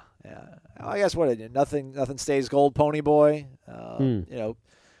 Yeah. I guess nothing stays gold, Pony Boy.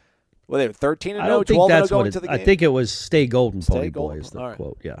 Well, they were 13-0, 12-0 going into the game. I think it was "Stay Golden, Pony Boy" is the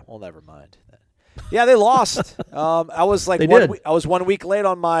quote. Yeah. Well, never mind. Yeah, they lost. I was like, I was 1 week late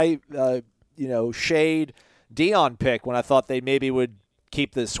on my shade Deion pick when I thought they maybe would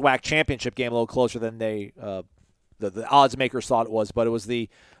keep the SWAC championship game a little closer than they the odds makers thought it was. But it was the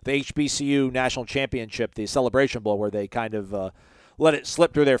HBCU national championship, the Celebration Bowl, where they kind of let it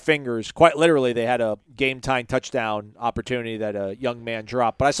slip through their fingers. Quite literally, they had a game-tying touchdown opportunity that a young man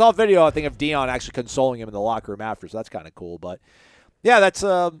dropped. But I saw a video, I think, of Deion actually consoling him in the locker room after, so that's kind of cool. But, yeah, that's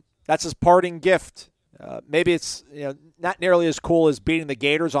his parting gift. Maybe it's not nearly as cool as beating the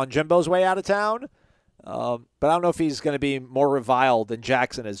Gators on Jimbo's way out of town. But I don't know if he's going to be more reviled than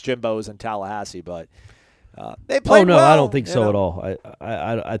Jackson as Jimbo's in Tallahassee. But they played well. I don't think so at all.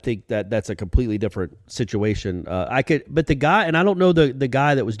 I think that's a completely different situation. But the guy, and I don't know the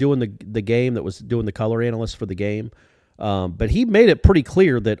guy that was doing the game, that was doing the color analyst for the game, but he made it pretty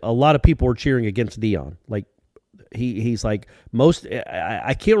clear that a lot of people were cheering against Deion. Like he's like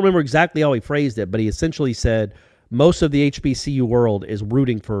I can't remember exactly how he phrased it, but he essentially said most of the HBCU world is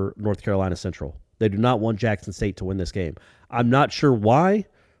rooting for North Carolina Central. They do not want Jackson State to win this game. I'm not sure why.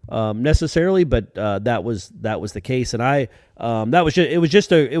 Necessarily, but that was the case, and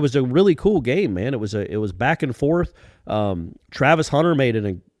it was a really cool game, man. It was back and forth. Travis Hunter made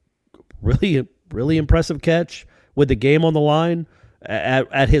a really impressive catch with the game on the line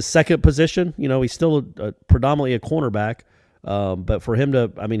at his second position. He's still predominantly a cornerback, but for him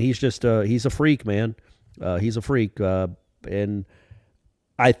to, he's just he's a freak, man. He's a freak, and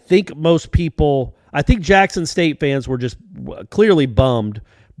I think Jackson State fans were just clearly bummed.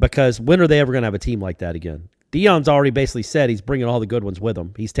 Because when are they ever going to have a team like that again? Deion's already basically said he's bringing all the good ones with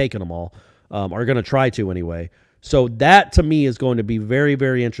him. He's taking them all, are going to try to anyway. So that, to me, is going to be very,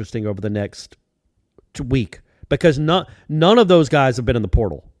 very interesting over the next week. Because none of those guys have been in the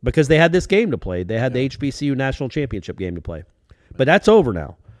portal. Because they had this game to play. They had the HBCU National Championship game to play. But that's over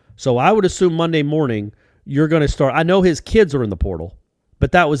now. So I would assume Monday morning you're going to start. I know his kids are in the portal.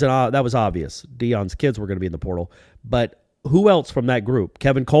 But that was obvious. Deion's kids were going to be in the portal. But who else from that group?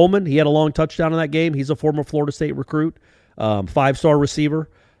 Kevin Coleman, he had a long touchdown in that game. He's a former Florida State recruit, 5-star receiver.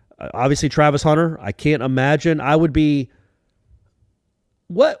 Obviously, Travis Hunter. I can't imagine. I would be.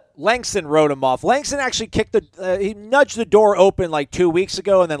 What? Langston wrote him off. Langston actually he nudged the door open like 2 weeks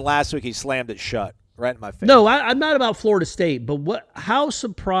ago, and then last week he slammed it shut right in my face. No, I'm not about Florida State, but how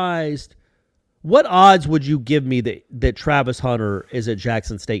surprised. What odds would you give me that Travis Hunter is at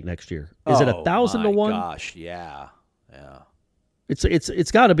Jackson State next year? Is it 1,000 to 1? Gosh, yeah.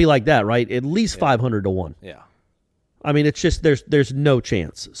 It's got to be like that, right? At least 500 to 1. Yeah. It's just there's no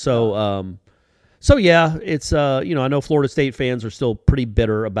chance. So yeah, it's I know Florida State fans are still pretty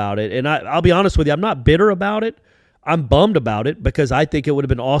bitter about it, and I'll be honest with you, I'm not bitter about it. I'm bummed about it because I think it would have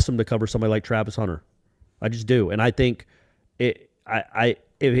been awesome to cover somebody like Travis Hunter. I just do, and I think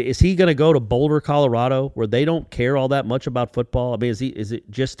is he going to go to Boulder, Colorado, where they don't care all that much about football? Is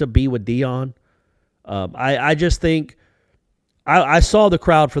it just to be with Deion? I just think. I saw the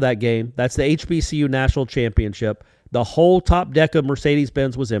crowd for that game. That's the HBCU National Championship. The whole top deck of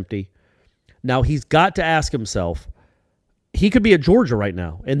Mercedes-Benz was empty. Now he's got to ask himself, he could be at Georgia right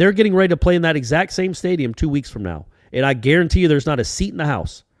now, and they're getting ready to play in that exact same stadium 2 weeks from now. And I guarantee you there's not a seat in the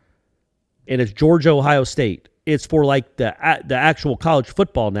house. And it's Georgia, Ohio State. It's for like the actual college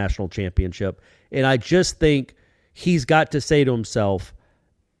football national championship. And I just think he's got to say to himself,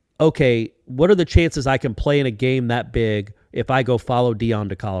 okay, what are the chances I can play in a game that big if I go follow Deion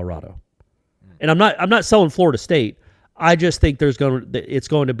to Colorado? And I'm not selling Florida State. I just think it's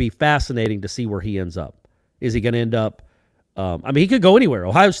going to be fascinating to see where he ends up. Is he going to end up? He could go anywhere.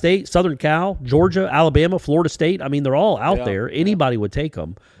 Ohio State, Southern Cal, Georgia, Alabama, Florida State. I mean, they're all out there. Anybody would take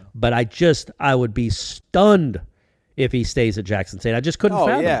them. But I would be stunned if he stays at Jackson State. I just couldn't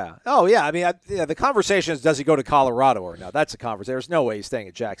fathom it. Oh, yeah. I mean, the conversation is, does he go to Colorado or not? That's a conversation. There's no way he's staying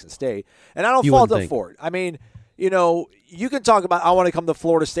at Jackson State. And I don't fault him for it. I mean, you can talk about, I want to come to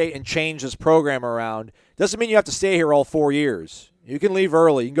Florida State and change this program around. Doesn't mean you have to stay here all 4 years. You can leave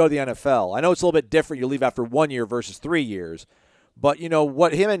early. You can go to the NFL. I know it's a little bit different. You leave after 1 year versus 3 years. But,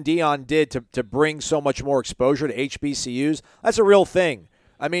 what him and Deion did to bring so much more exposure to HBCUs, that's a real thing.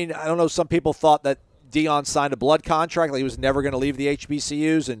 I mean, I don't know, some people thought that Deion signed a blood contract, like he was never going to leave the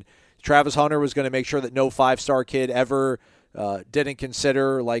HBCUs, and Travis Hunter was going to make sure that no five-star kid ever didn't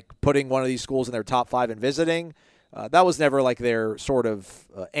consider, like, putting one of these schools in their top 5 and visiting. That was never, like, their sort of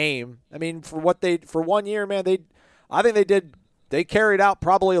aim. I mean, for 1 year, man, they carried out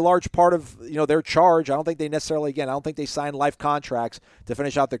probably a large part of their charge. I don't think they necessarily, I don't think they signed life contracts to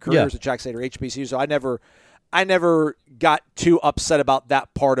finish out their careers at Jackson State or HBCU. So I never got too upset about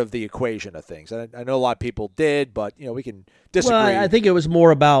that part of the equation of things. I know a lot of people did, but we can disagree. Well, I think it was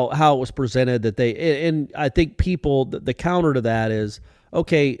more about how it was presented and I think the counter to that is,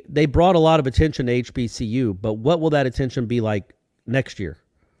 okay, they brought a lot of attention to HBCU, but what will that attention be like next year?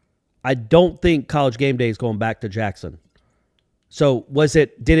 I don't think College Game Day is going back to Jackson. So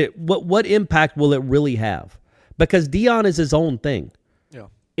what impact will it really have? Because Deion is his own thing. Yeah.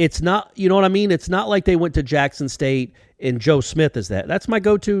 It's not, you know what I mean? It's not like they went to Jackson State and Joe Smith is that. That's my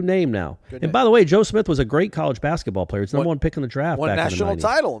go-to name now. Good and name. By the way, Joe Smith was a great college basketball player. He's number one pick in the draft. Won back national in the 90s.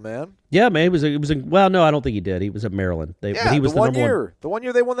 title, man. Yeah, man. Well, no, I don't think he did. He was at Maryland. He was the one number year. The 1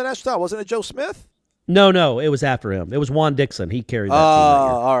 year they won the national title. Wasn't it Joe Smith? No, it was after him. It was Juan Dixon. He carried that team.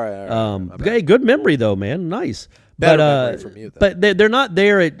 All right. Hey, good memory though, man. Nice. Better memory from you, though. But they're not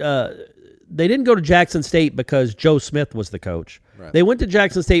there at. They didn't go to Jackson State because Joe Smith was the coach. Right. They went to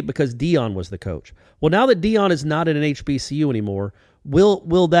Jackson State because Deion was the coach. Well, now that Deion is not at an HBCU anymore,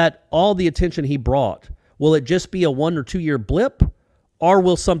 will that all the attention he brought, will it just be a 1 or 2 year blip, or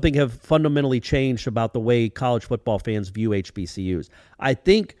will something have fundamentally changed about the way college football fans view HBCUs? I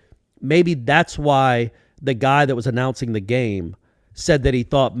think maybe that's why the guy that was announcing the game said that he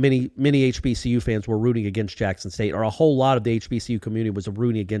thought many HBCU fans were rooting against Jackson State, or a whole lot of the HBCU community was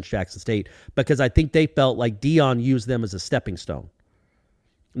rooting against Jackson State, because I think they felt like Deion used them as a stepping stone.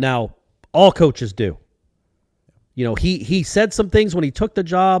 Now, all coaches do. He said some things when he took the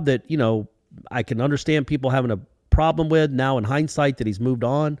job that, I can understand people having a problem with now in hindsight that he's moved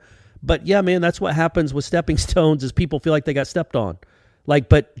on. But yeah, man, that's what happens with stepping stones, is people feel like they got stepped on.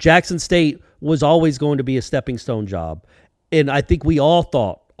 But Jackson State was always going to be a stepping stone job. And I think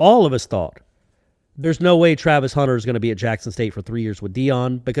all of us thought, there's no way Travis Hunter is going to be at Jackson State for 3 years with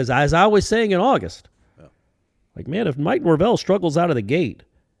Deion, because as I was saying in August, man, if Mike Norvell struggles out of the gate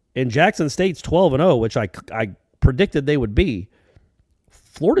and Jackson State's 12-0, which I predicted they would be,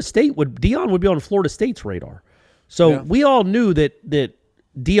 Deion would be on Florida State's radar. So we all knew that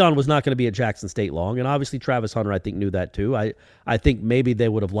Deion was not going to be at Jackson State long, and obviously Travis Hunter, I think, knew that too. I think maybe they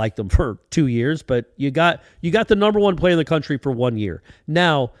would have liked him for 2 years, but you got the number one player in the country for 1 year.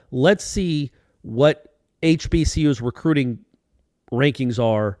 Now let's see what HBCU's recruiting rankings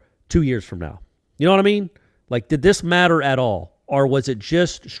are 2 years from now. You know what I mean? Did this matter at all, or was it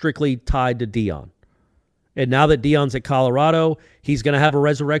just strictly tied to Deion? And now that Deion's at Colorado, he's going to have a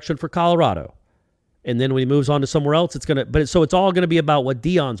resurrection for Colorado. And then when he moves on to somewhere else, it's all going to be about what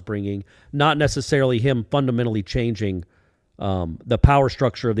Deion's bringing, not necessarily him fundamentally changing the power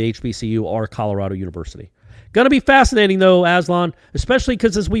structure of the HBCU or Colorado University. Going to be fascinating, though, Aslan, especially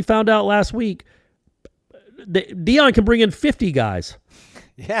because, as we found out last week, Deion can bring in 50 guys.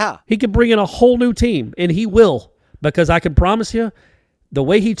 Yeah. He can bring in a whole new team, and he will, because I can promise you, the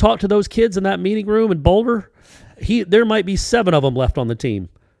way he talked to those kids in that meeting room in Boulder, there might be 7 of them left on the team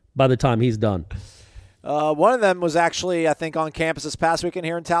by the time he's done. One of them was actually, I think, on campus this past weekend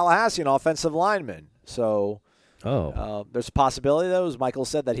here in Tallahassee, an offensive lineman. So There's a possibility, though, as Michael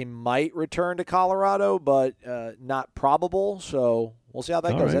said, that he might return to Colorado, but not probable. So we'll see how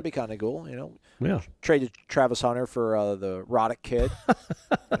that goes. Right. That'd be kind of cool, Yeah. Traded Travis Hunter for the Roddick kid.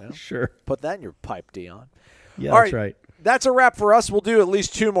 Sure. Put that in your pipe, Dion. Yeah, All that's right. That's a wrap for us. We'll do at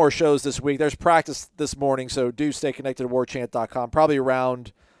least 2 more shows this week. There's practice this morning, so do stay connected to warchant.com. Probably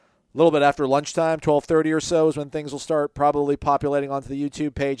around a little bit after lunchtime, 12:30 or so is when things will start probably populating onto the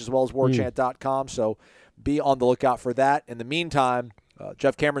YouTube page as well as warchant.com. So be on the lookout for that. In the meantime,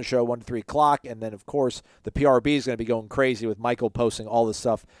 Jeff Cameron Show, 1 to 3 o'clock. And then, of course, the PRB is going to be going crazy with Michael posting all the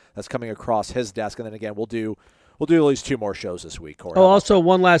stuff that's coming across his desk. And then, again, we'll do at least 2 more shows this week, Corey. Oh, also,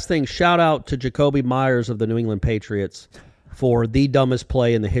 one last thing. Shout out to Jacoby Myers of the New England Patriots for the dumbest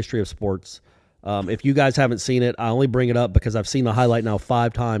play in the history of sports. If you guys haven't seen it, I only bring it up because I've seen the highlight now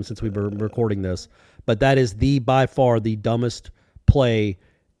 5 times since we've been recording this. But that is by far the dumbest play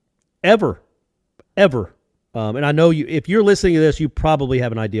ever. And I know if you're listening to this, you probably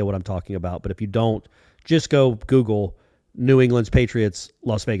have an idea what I'm talking about. But if you don't, just go Google New England's Patriots,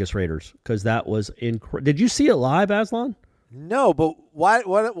 Las Vegas Raiders, because that was incredible. Did you see it live, Aslan? No, but why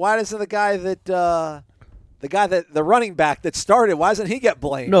doesn't the guy that the running back that started, why doesn't he get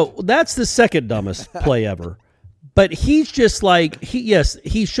blamed? No, that's the second dumbest play ever. But he's just like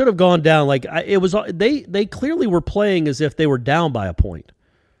he should have gone down. Like they clearly were playing as if they were down by a point,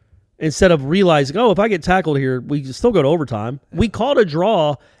 instead of realizing, if I get tackled here, we can still go to overtime. Yeah. We called a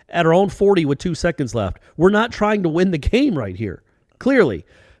draw at our own 40 with 2 seconds left. We're not trying to win the game right here, clearly.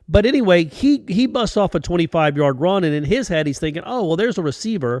 But anyway, he busts off a 25-yard run, and in his head he's thinking, there's a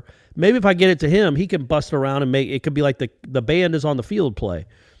receiver. Maybe if I get it to him, he can bust around and it could be like the band is on the field play.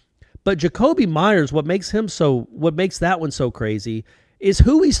 But Jacoby Myers, what makes that one so crazy is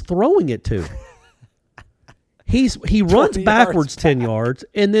who he's throwing it to. He runs backwards 10 yards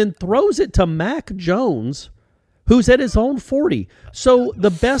and then throws it to Mac Jones, who's at his own 40. So the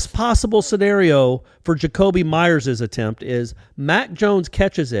best possible scenario for Jacoby Myers' attempt is Mac Jones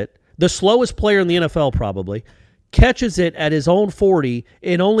catches it, the slowest player in the NFL probably, catches it at his own 40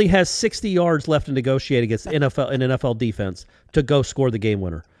 and only has 60 yards left to negotiate against an NFL defense to go score the game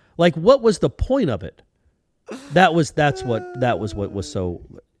winner. Like, what was the point of it? That was what was so.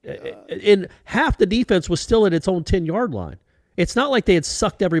 And half the defense was still at its own 10-yard line. It's not like they had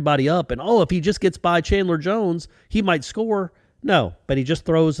sucked everybody up and, if he just gets by Chandler Jones, he might score. No, but he just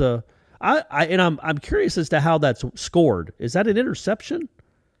throws I'm curious as to how that's scored. Is that an interception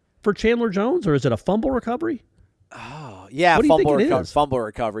for Chandler Jones, or is it a fumble recovery? Oh, yeah, fumble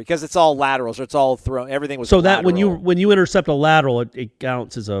recovery, because it's all laterals, or it's all thrown. Everything was so lateral. That when you intercept a lateral, it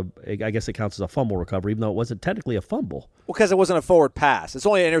counts as I guess it counts as a fumble recovery, even though it wasn't technically a fumble. Well, because it wasn't a forward pass. It's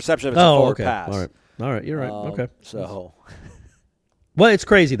only an interception if it's a forward pass. All right, you're right. Okay. So, well, it's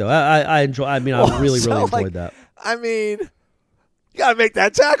crazy though. I enjoy. I mean, I really enjoyed that. I mean, you gotta make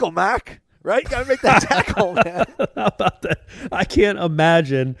that tackle, Mac. Right? You got to make that tackle, man. How about that? I can't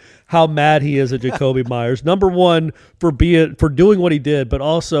imagine how mad he is at Jacoby Myers. Number one, for doing what he did, but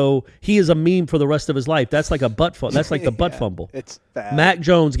also he is a meme for the rest of his life. That's like a butt fumble. That's like the butt fumble. It's bad. Mac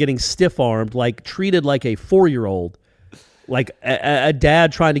Jones getting stiff-armed, like treated like a 4-year-old, like a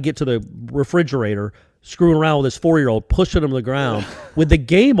dad trying to get to the refrigerator, screwing around with his 4-year-old, pushing him to the ground with the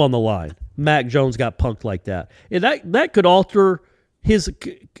game on the line. Mac Jones got punked like that. And that could alter his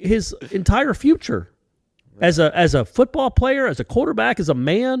entire future as a football player, as a quarterback, as a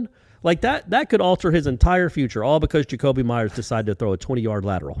man. Like that could alter his entire future, all because Jacoby Myers decided to throw a 20-yard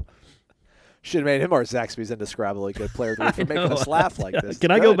lateral. Should have made him our Zaxby's indescribably good player for making us laugh like this.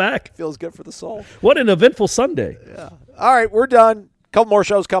 Can I go back? Feels good for the soul. What an eventful Sunday. Yeah. All right, we're done. Couple more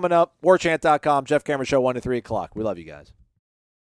shows coming up. Warchant.com, Jeff Cameron Show, 1 to 3 o'clock. We love you guys.